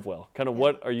they serve well. Kind of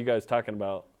what are you guys talking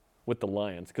about with the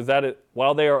Lions? Because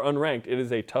while they are unranked, it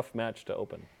is a tough match to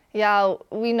open. Yeah,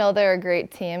 we know they're a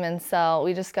great team, and so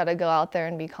we just got to go out there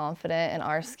and be confident in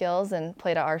our skills and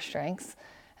play to our strengths,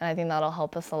 and I think that'll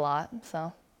help us a lot.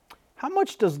 So. How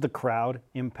much does the crowd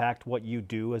impact what you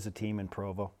do as a team in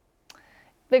Provo?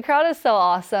 The crowd is so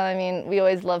awesome. I mean, we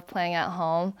always love playing at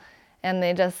home, and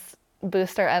they just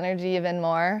boost our energy even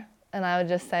more. And I would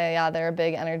just say, yeah, they're a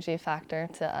big energy factor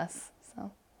to us.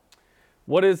 So,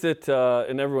 What is it,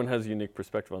 and everyone has a unique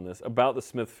perspective on this, about the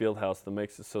Smith Fieldhouse that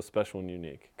makes it so special and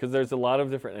unique? Because there's a lot of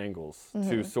different angles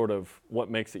to sort of what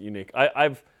makes it unique.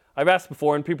 I've asked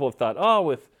before, and people have thought, oh,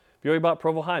 with BYU bought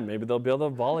Provo High, maybe they'll build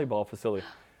a volleyball facility.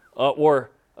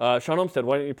 Sean Olmstead,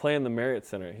 why don't you play in the Marriott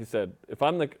Center? He said,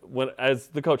 as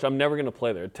the coach, I'm never going to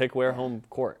play there. Take away our home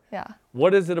court. yeah.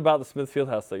 What is it about the Smith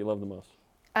Fieldhouse that you love the most?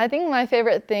 I think my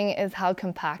favorite thing is how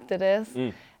compact it is.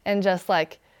 And just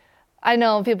like, I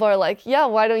know people are like, yeah,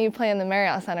 why don't you play in the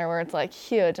Marriott Center where it's like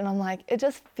huge? And I'm like, it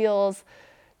just feels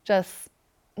just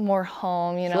more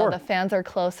home, you know, Sure. the fans are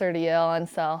closer to you. And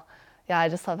so, yeah, I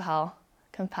just love how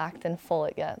compact and full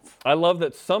it gets. I love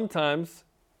that sometimes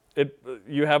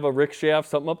you have a Rick Schaff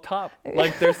something up top.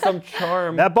 Like there's some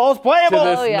charm That ball's to playable.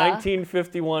 this Oh, yeah.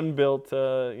 1951 built,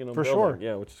 For building. sure.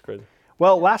 Yeah, which is crazy.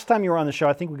 Well, last time you were on the show,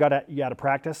 I think we got you out of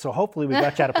practice. So hopefully we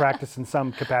got you out of practice in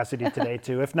some capacity today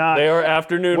too. If not, They are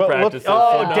afternoon Well, practices.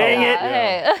 oh, so no. dang it.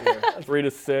 Hey. 3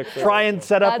 to 6. try and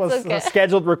set up That's a okay.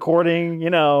 scheduled recording,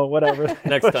 whatever.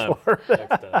 Next time. Next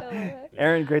time.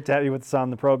 Aaron, great to have you with us on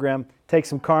the program. Take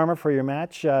some karma for your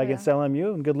match against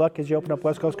LMU, and good luck as you open up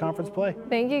West Coast Conference play.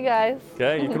 Thank you guys.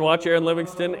 Okay, you can watch Aaron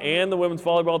Livingston and the women's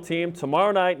volleyball team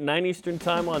tomorrow night, 9 Eastern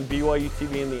time on BYU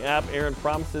TV and the app. Aaron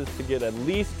promises to get at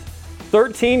least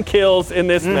 13 kills in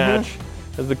this match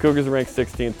as the Cougars are ranked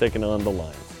 16th, taking on the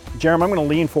Lions. Jeremy, I'm going to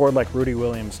lean forward like Rudy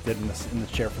Williams did in the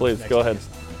chair. For Please, this go next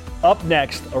ahead. piece. Up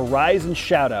next, a rise and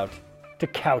shout out to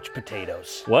couch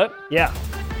potatoes. What? Yeah,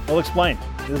 we'll explain.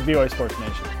 This is BYU Sports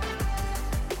Nation.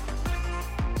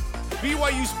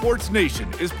 BYU Sports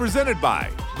Nation is presented by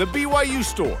The BYU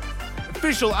Store,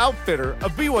 official outfitter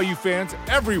of BYU fans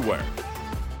everywhere.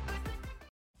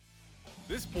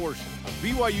 This portion of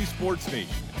BYU Sports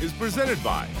Nation is presented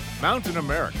by Mountain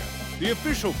America, the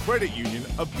official credit union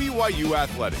of BYU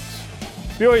Athletics.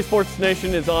 BYU Sports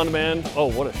Nation is on demand. Oh,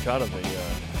 what a shot of the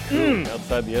Coug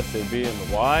outside the SAB and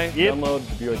the Y. Yep.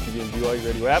 Download the BYU TV and BYU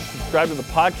Radio app. Subscribe to the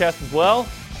podcast as well.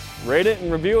 Rate it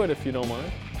and review it if you don't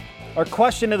mind. Our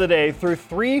question of the day, through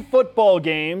 3 football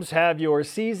games, have your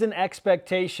season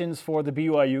expectations for the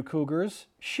BYU Cougars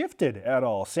shifted at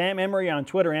all? Sam Emery on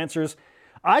Twitter answers,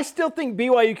 I still think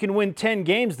BYU can win 10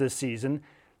 games this season.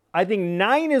 I think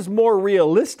 9 is more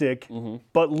realistic,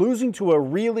 but losing to a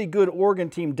really good Oregon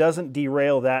team doesn't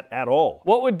derail that at all.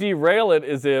 What would derail it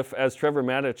is if, as Trevor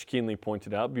Matich keenly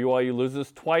pointed out, BYU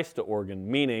loses twice to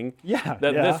Oregon, meaning that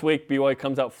this week BYU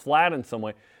comes out flat in some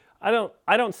way. I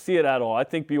don't see it at all. I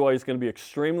think BYU is going to be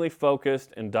extremely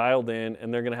focused and dialed in,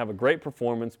 and they're going to have a great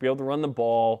performance, be able to run the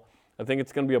ball. I think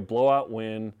it's going to be a blowout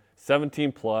win,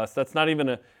 17 plus. That's not even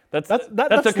a that's a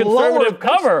conservative lower,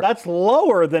 cover. That's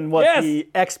lower than what Yes. the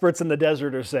experts in the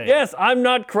desert are saying. Yes, I'm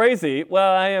not crazy.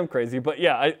 Well, I am crazy, but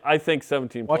yeah, I think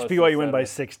 17 Watch plus. BYU is win by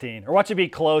Saturday. 16, or watch it be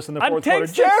close in the I'd fourth take quarter.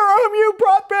 16. Jerome, you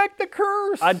brought back the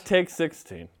curse. I'd take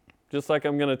 16. Just like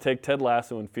I'm going to take Ted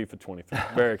Lasso in FIFA 23.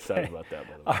 Very excited about that,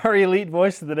 by the way. Our elite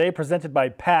voice of the day, presented by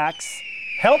PAX,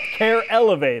 Healthcare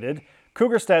Elevated.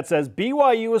 CougarStat says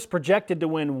BYU is projected to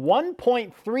win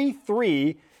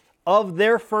 1.33 of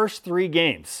their first 3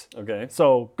 games. Okay.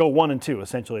 So go 1 and 2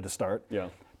 essentially to start. Yeah.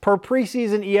 Per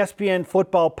preseason ESPN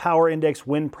Football Power Index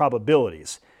win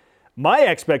probabilities. My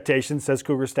expectations, says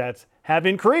CougarStats, have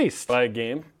increased. By a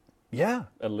game, Yeah.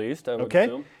 at least, I would Okay.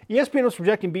 assume. ESPN was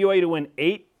projecting BYU to win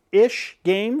 8-ish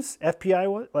games. FPI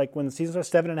was like when the season was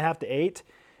 7.5 to 8,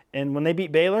 and when they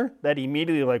beat Baylor, that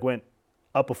immediately went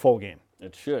up a full game.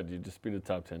 It should. You just beat a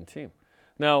top 10 team.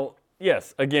 Now,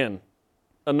 yes, again,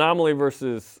 anomaly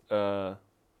versus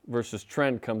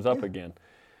trend comes up again.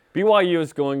 BYU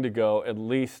is going to go at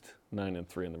least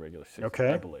 9-3 in the regular season,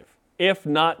 Okay. I believe. If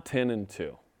not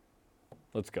 10-2.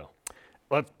 Let's go.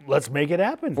 Let's make it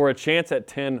happen. For a chance at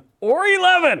 10 or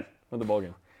 11 for the bowl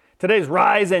game. Today's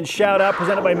Rise and Shout Out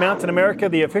presented by Mountain America,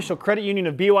 the official credit union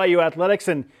of BYU Athletics,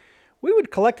 and we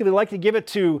would collectively like to give it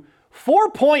to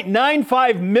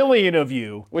 4.95 million of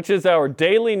you Which is our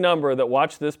daily number that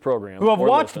watch this program. who have or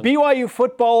watched listen. BYU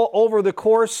football over the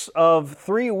course of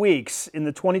 3 weeks in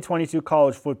the 2022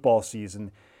 college football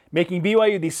season, making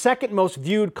BYU the second most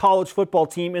viewed college football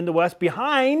team in the West,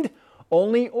 behind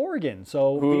only Oregon.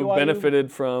 So Who BYU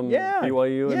benefited from Yeah,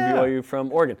 BYU and yeah. BYU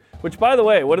from Oregon. Which, by the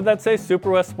way, what did that say? Super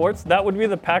West Sports? That would be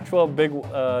the Pac-12 Big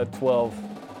 12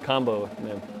 combo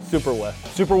name. Super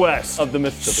West Super West. of the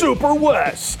Mississippi. Super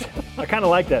West. I kind of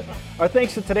like that. Our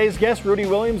thanks to today's guests, Rudy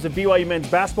Williams of BYU men's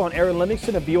basketball and Aaron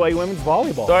Livingston of BYU women's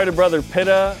volleyball. Sorry to brother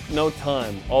Pitta, no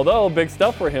time. Although, big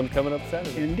stuff for him coming up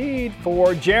Saturday. Indeed.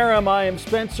 For Jerem, I am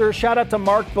Spencer. Shout out to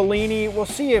Mark Bellini. We'll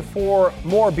see you for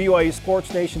more BYU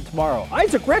Sports Nation tomorrow.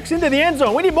 Isaac Rex into the end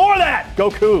zone. We need more of that. Go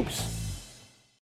Cougs.